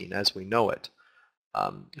teaching as we know it?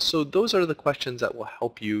 So those are the questions that will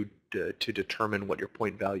help you to determine what your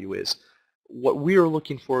point value is. What we are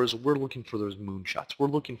looking for is we're looking for those moonshots. We're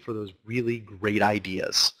looking for those really great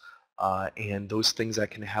ideas and those things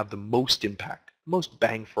that can have the most impact, most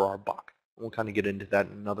bang for our buck. We'll kind of get into that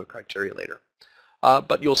in another criteria later.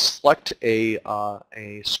 But you'll select a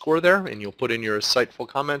score there, and you'll put in your insightful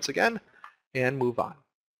comments again, and move on.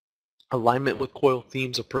 Alignment with COIL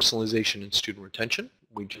themes of personalization and student retention.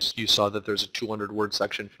 You saw that there's a 200-word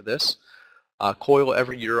section for this. COIL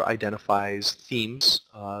every year identifies themes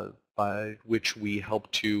by which we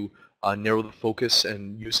help to narrow the focus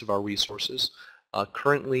and use of our resources.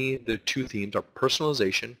 Currently, the two themes are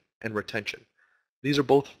personalization and retention. These are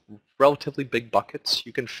both relatively big buckets.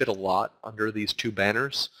 You can fit a lot under these two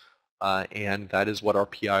banners, and that is what our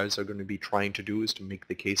PIs are going to be trying to do, is to make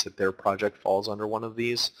the case that their project falls under one of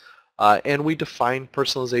these. And we define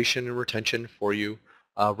personalization and retention for you.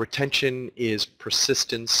 Retention is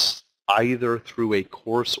persistence either through a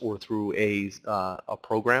course or through a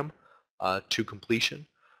program to completion.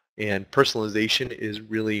 And personalization is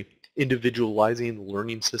really individualizing the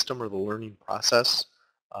learning system or the learning process.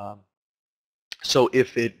 So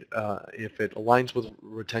if it aligns with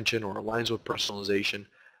retention or aligns with personalization,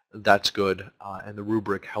 that's good, and the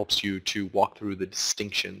rubric helps you to walk through the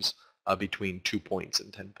distinctions between 2 points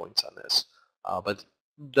and 10 points on this. But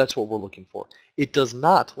that's what we're looking for. It does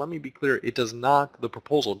not, let me be clear, it does not, the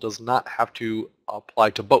proposal does not have to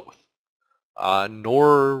apply to both,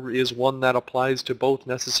 nor is one that applies to both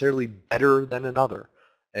necessarily better than another.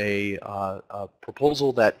 A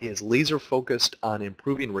proposal that is laser focused on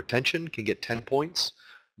improving retention can get 10 points,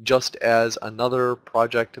 just as another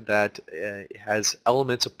project that has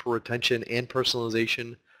elements of retention and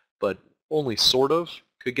personalization, but only sort of,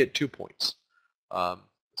 could get 2 points.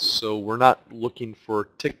 So we're not looking for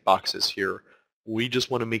tick boxes here. We just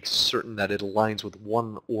want to make certain that it aligns with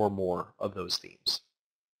one or more of those themes.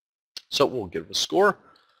 So we'll give a score,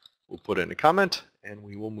 we'll put in a comment, and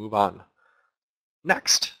we will move on.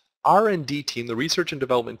 Next, R&D team, the research and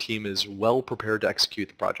development team, is well prepared to execute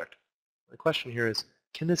the project. The question here is,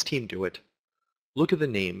 can this team do it? Look at the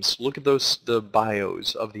names, look at the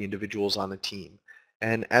bios of the individuals on the team,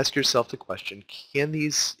 and ask yourself the question, can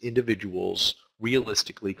these individuals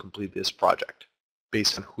realistically complete this project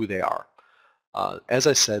based on who they are? As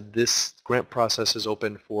I said, this grant process is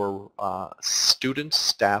open for students,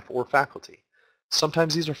 staff, or faculty.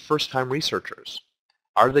 Sometimes these are first-time researchers.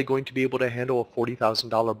 Are they going to be able to handle a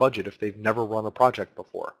 $40,000 budget if they've never run a project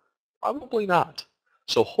before? Probably not.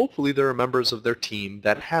 So hopefully there are members of their team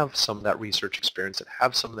that have some of that research experience, that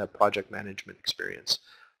have some of that project management experience.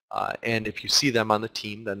 And if you see them on the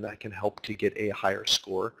team, then that can help to get a higher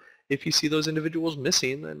score. If you see those individuals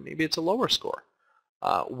missing, then maybe it's a lower score.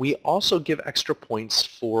 We also give extra points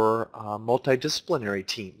for multidisciplinary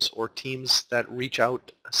teams or teams that reach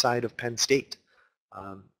outside of Penn State.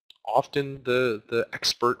 Often the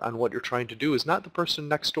expert on what you're trying to do is not the person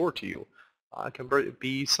next door to you. It can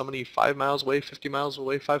be somebody 5 miles away, 50 miles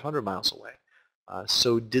away, 500 miles away.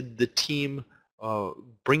 So did the team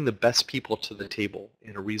bring the best people to the table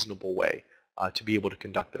in a reasonable way to be able to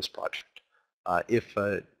conduct this project? If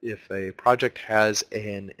a project has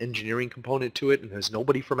an engineering component to it and there's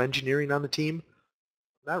nobody from engineering on the team,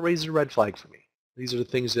 that raises a red flag for me. These are the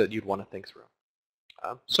things that you'd want to think through.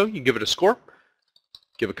 So you can give it a score,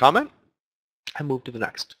 give a comment, and move to the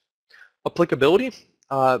next. Applicability.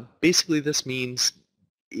 Basically this means,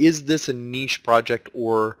 is this a niche project,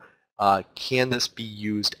 or can this be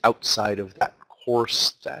used outside of that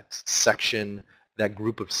course, that section, that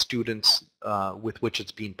group of students with which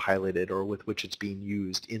it's being piloted or with which it's being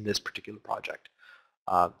used in this particular project?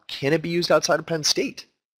 Can it be used outside of Penn State?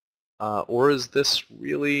 Or is this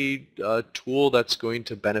really a tool that's going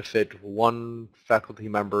to benefit one faculty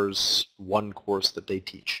member's one course that they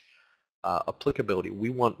teach? Applicability. We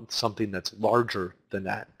want something that's larger than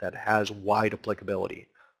that, that has wide applicability,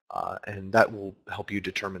 and that will help you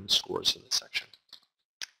determine scores in this section.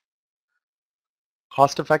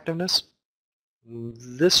 Cost effectiveness.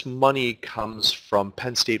 This money comes from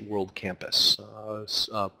Penn State World Campus.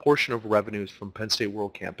 A portion of revenues from Penn State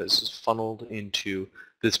World Campus is funneled into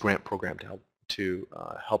this grant program to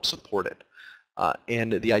help support it.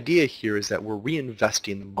 And the idea here is that we're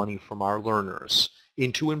reinvesting the money from our learners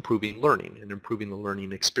into improving learning and improving the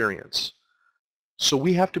learning experience. So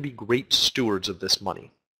we have to be great stewards of this money.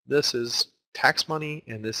 This is tax money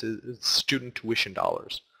and this is student tuition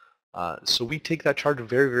dollars. So we take that charge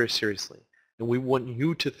very, very seriously. And we want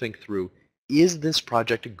you to think through, is this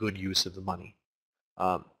project a good use of the money?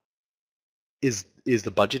 Is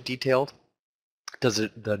the budget detailed? Does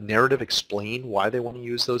the narrative explain why they want to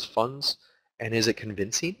use those funds? And is it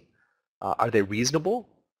convincing? Are they reasonable?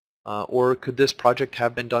 Or could this project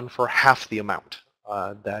have been done for half the amount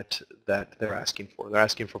that they're asking for? They're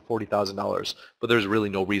asking for $40,000, but there's really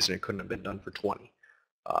no reason it couldn't have been done for 20.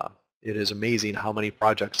 It is amazing how many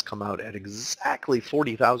projects come out at exactly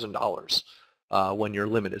 $40,000 when your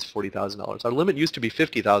limit is $40,000. Our limit used to be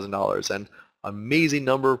 $50,000, and amazing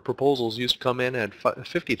number of proposals used to come in at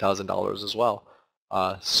 $50,000 as well.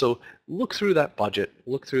 So look through that budget,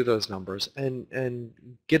 look through those numbers, and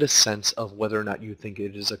get a sense of whether or not you think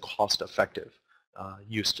it is a cost-effective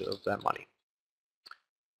use of that money.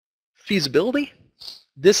 Feasibility.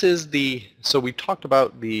 This is so we talked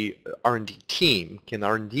about the R&D team. Can the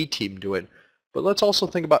R&D team do it? But let's also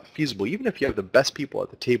think about feasible. Even if you have the best people at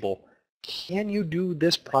the table, can you do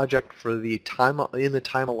this project for the time in the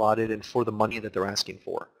time allotted and for the money that they're asking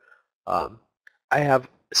for? I have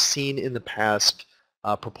seen in the past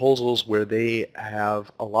proposals where they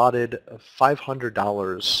have allotted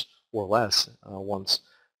 $500 or less once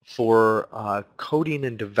for coding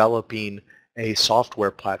and developing a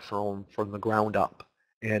software platform from the ground up,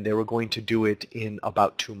 and they were going to do it in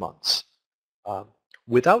about 2 months.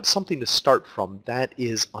 Without something to start from, that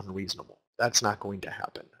is unreasonable. That's not going to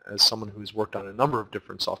happen. As someone who's worked on a number of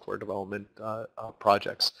different software development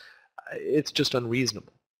projects, it's just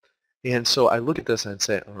unreasonable. And so I look at this and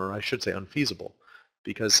say, or I should say unfeasible,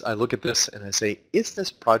 because I look at this and I say, is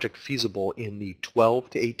this project feasible in the 12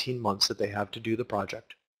 to 18 months that they have to do the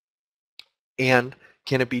project? And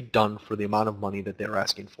can it be done for the amount of money that they're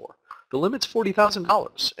asking for? The limit's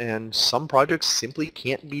 $40,000, and some projects simply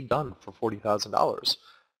can't be done for $40,000.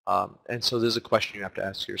 And so there's a question you have to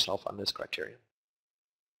ask yourself on this criterion.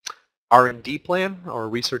 R&D plan, or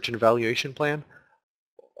research and evaluation plan,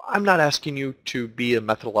 I'm not asking you to be a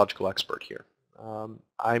methodological expert here.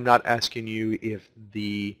 I'm not asking you if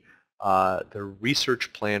the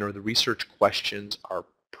research plan or the research questions are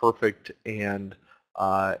perfect and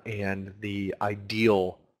the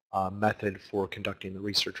ideal method for conducting the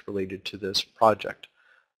research related to this project.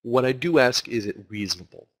 What I do ask, is it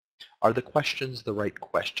reasonable? Are the questions the right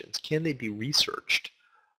questions? Can they be researched?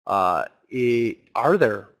 Are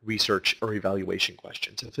there research or evaluation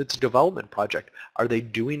questions? If it's a development project, are they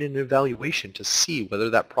doing an evaluation to see whether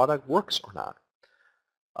that product works or not?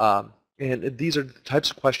 And these are the types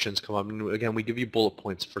of questions come up. And again, we give you bullet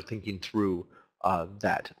points for thinking through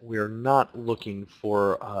that. We're not looking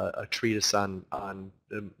for a treatise on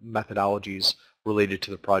methodologies related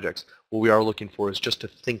to the projects. What we are looking for is just to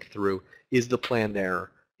think through, is the plan there?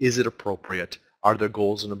 Is it appropriate? Are there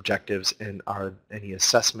goals and objectives, and are any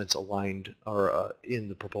assessments aligned or in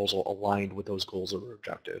the proposal aligned with those goals or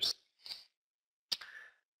objectives?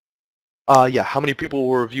 Yeah, how many people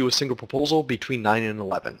will review a single proposal? Between 9 and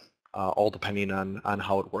 11, all depending on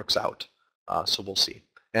how it works out. So we'll see.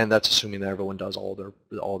 And that's assuming that everyone does all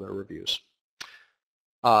their reviews.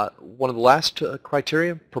 One of the last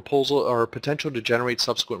criteria, proposal or potential to generate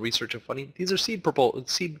subsequent research and funding. These are seed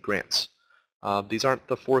grants. These aren't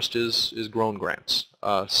the forest is grown grants.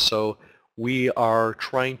 So we are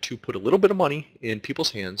trying to put a little bit of money in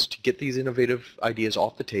people's hands to get these innovative ideas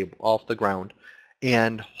off the ground,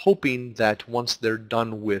 and hoping that once they're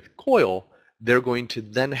done with COIL, they're going to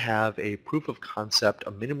then have a proof of concept,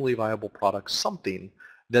 a minimally viable product, something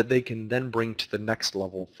that they can then bring to the next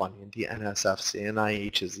level of funding, the NSFs, the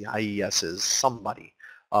NIHs, the IESs, somebody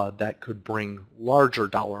that could bring larger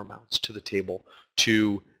dollar amounts to the table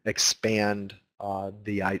to expand on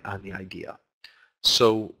the idea.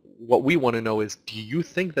 So what we want to know is, do you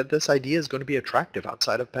think that this idea is going to be attractive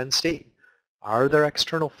outside of Penn State? Are there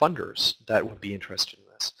external funders that would be interested in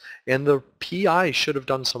this? And the PI should have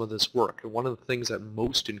done some of this work. And one of the things that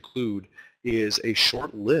most include is a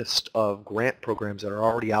short list of grant programs that are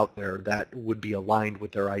already out there that would be aligned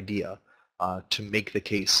with their idea to make the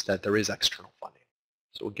case that there is external funding.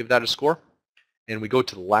 So we'll give that a score, and we go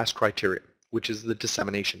to the last criteria, which is the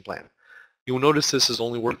dissemination plan. You'll notice this is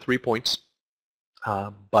only worth 3 points,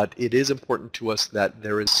 but it is important to us that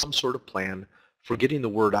there is some sort of plan for getting the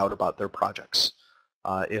word out about their projects.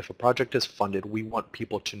 If a project is funded, we want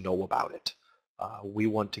people to know about it. We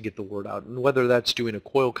want to get the word out, and whether that's doing a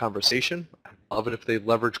COIL conversation, I love it if they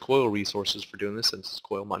leverage COIL resources for doing this since it's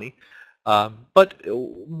COIL money, but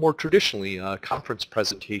more traditionally, conference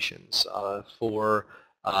presentations, for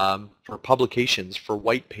publications, for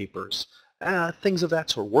white papers, things of that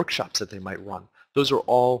sort, workshops that they might run. Those are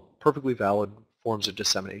all perfectly valid forms of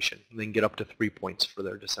dissemination, and they can get up to 3 points for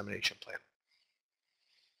their dissemination plan.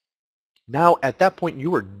 Now, at that point,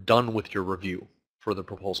 you are done with your review for the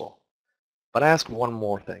proposal. But I ask one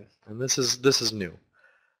more thing, and this is new.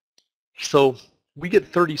 So we get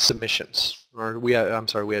 30 submissions, or we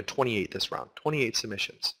had 28 this round, 28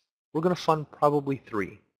 submissions. We're going to fund probably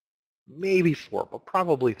 3, maybe 4, but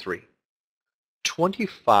probably 3.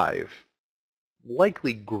 25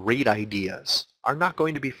 likely great ideas are not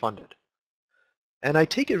going to be funded. And I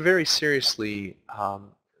take it very seriously, a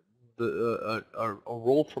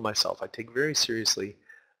role for myself. I take very seriously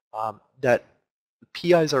that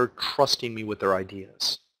PIs are trusting me with their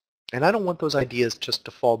ideas. And I don't want those ideas just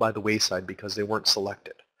to fall by the wayside because they weren't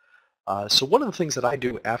selected. So one of the things that I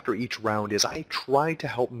do after each round is I try to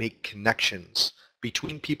help make connections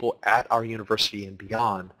between people at our university and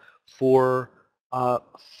beyond for uh,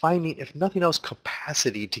 finding, if nothing else,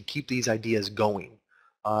 capacity to keep these ideas going,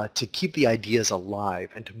 to keep the ideas alive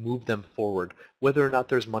and to move them forward, whether or not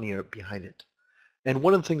there's money behind it. And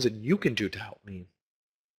one of the things that you can do to help me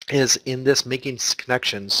is in this making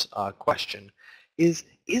connections question is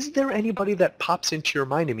there anybody that pops into your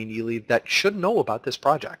mind immediately that should know about this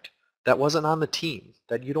project, that wasn't on the team,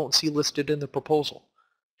 that you don't see listed in the proposal?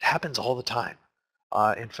 It happens all the time.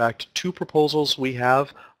 In fact, 2 proposals we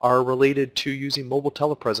have are related to using mobile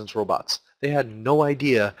telepresence robots. They had no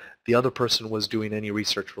idea the other person was doing any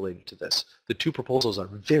research related to this. The 2 proposals are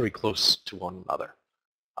very close to one another.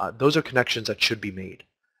 Those are connections that should be made.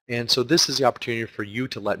 And so this is the opportunity for you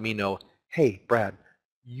to let me know, hey, Brad,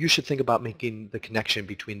 you should think about making the connection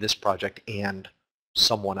between this project and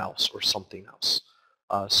someone else or something else.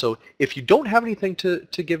 So if you don't have anything to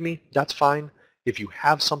give me, that's fine. If you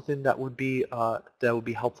have something that would be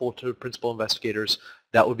helpful to principal investigators,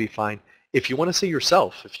 that would be fine. If you want to say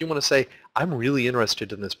yourself, if you want to say, I'm really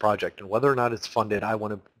interested in this project and whether or not it's funded, I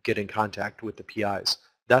want to get in contact with the PIs,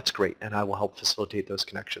 that's great, and I will help facilitate those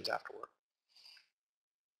connections afterward.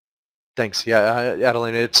 Thanks. Yeah,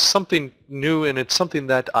 Adeline, it's something new and it's something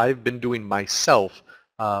that I've been doing myself,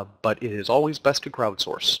 but it is always best to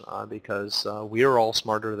crowdsource because we are all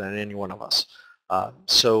smarter than any one of us.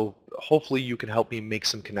 So hopefully you can help me make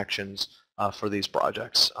some connections for these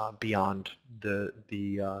projects beyond the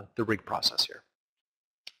rig process here.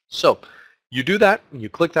 So you do that, you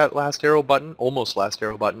click that last arrow button, almost last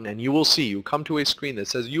arrow button, and you will see you come to a screen that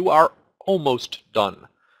says you are almost done.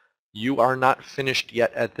 You are not finished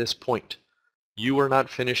yet at this point. You are not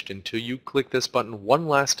finished until you click this button one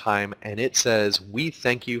last time and it says, we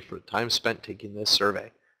thank you for the time spent taking this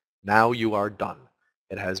survey. Now you are done.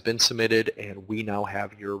 It has been submitted and we now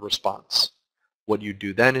have your response. What you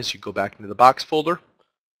do then is you go back into the box folder,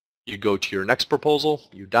 you go to your next proposal,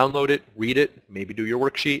 you download it, read it, maybe do your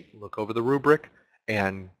worksheet, look over the rubric,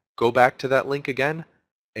 and go back to that link again,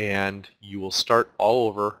 and you will start all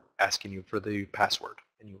over asking you for the password,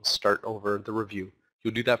 and you will start over the review.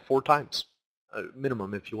 You'll do that 4 times,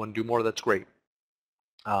 minimum. If you want to do more, that's great.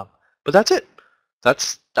 But that's it.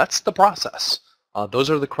 That's the process. Those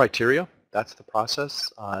are the criteria. That's the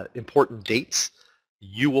process. Important dates.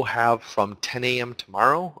 You will have from 10 a.m.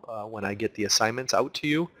 tomorrow when I get the assignments out to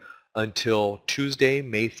you until Tuesday,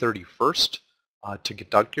 May 31st to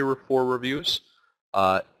conduct your 4 reviews.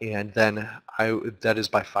 And then that is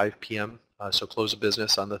by 5 p.m. So close of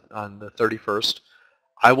business on the 31st.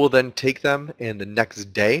 I will then take them and the next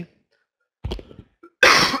day,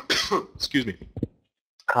 excuse me,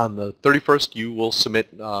 on the 31st you will submit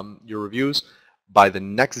your reviews. By the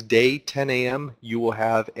next day, 10 a.m., you will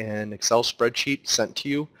have an Excel spreadsheet sent to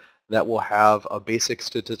you that will have a basic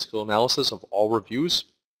statistical analysis of all reviews,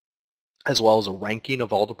 as well as a ranking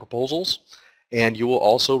of all the proposals. And you will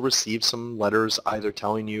also receive some letters either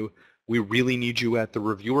telling you, we really need you at the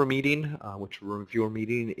reviewer meeting, which reviewer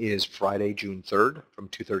meeting is Friday, June 3rd from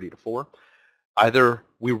 2:30 to 4. Either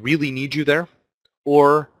we really need you there,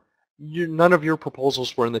 or none of your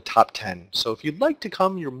proposals were in the top 10. So if you'd like to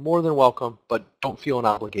come, you're more than welcome, but don't feel an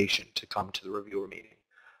obligation to come to the reviewer meeting.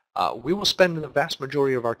 We will spend the vast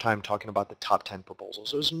majority of our time talking about the top 10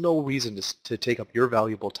 proposals. There's no reason to take up your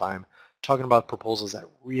valuable time talking about proposals that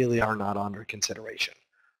really are not under consideration.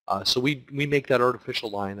 So we make that artificial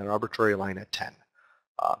line, that arbitrary line at 10.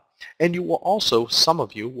 And you will also, some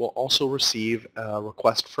of you will also receive a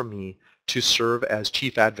request from me to serve as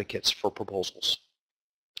chief advocates for proposals.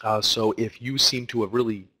 So if you seem to have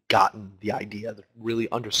really gotten the idea,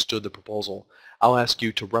 really understood the proposal, I'll ask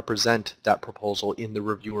you to represent that proposal in the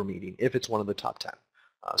reviewer meeting if it's one of the top 10.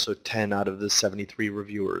 So 10 out of the 73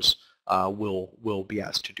 reviewers will be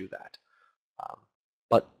asked to do that.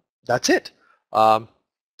 But that's it.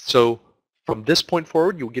 So from this point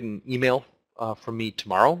forward, you'll get an email from me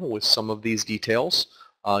tomorrow with some of these details.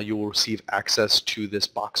 You will receive access to this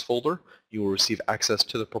box folder. You will receive access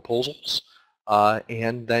to the proposals.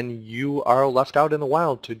 And then you are left out in the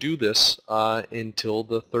wild to do this until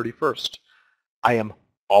the 31st. I am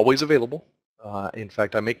always available. In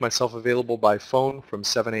fact, I make myself available by phone from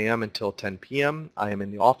 7 a.m. until 10 p.m. I am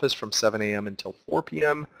in the office from 7 a.m. until 4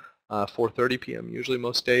 p.m., 4:30 p.m. usually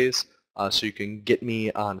most days. So you can get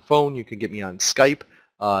me on phone, you can get me on Skype,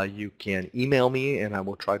 you can email me, and I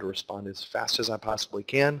will try to respond as fast as I possibly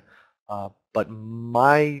can. But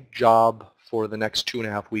my job for the next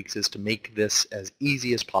 2.5 weeks is to make this as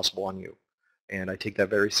easy as possible on you. and I take that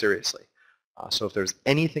very seriously. So if there's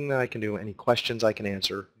anything that I can do, any questions I can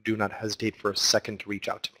answer, do not hesitate for a second to reach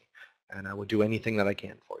out to me, and I will do anything that I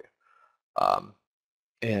can for you.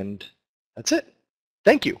 And that's it.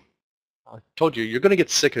 Thank you. I told you, you're going to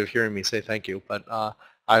get sick of hearing me say thank you, but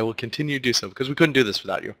I will continue to do so because we couldn't do this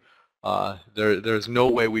without you. There's no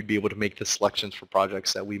way we'd be able to make the selections for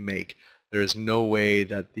projects that we make. There is no way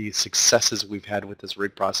that the successes we've had with this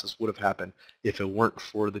rig process would have happened if it weren't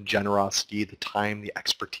for the generosity, the time, the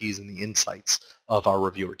expertise, and the insights of our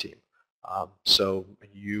reviewer team. So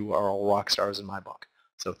you are all rock stars in my book.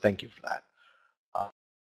 So thank you for that.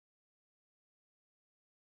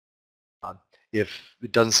 If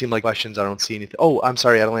it doesn't seem like questions, I don't see anything. Oh, I'm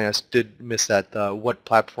sorry, Adeline, I did miss that. What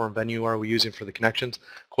platform venue are we using for the connections?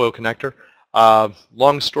 COIL connector.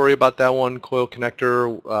 Long story about that one. COIL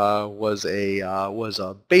connector was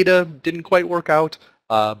a beta, didn't quite work out,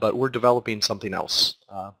 but we're developing something else.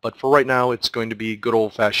 But for right now, it's going to be good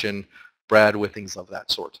old-fashioned Brad with things of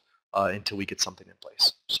that sort until we get something in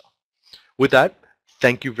place. So, with that,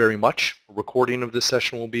 thank you very much. A recording of this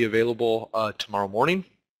session will be available tomorrow morning.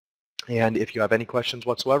 And if you have any questions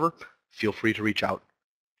whatsoever, feel free to reach out.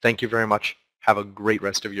 Thank you very much. Have a great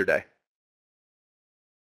rest of your day.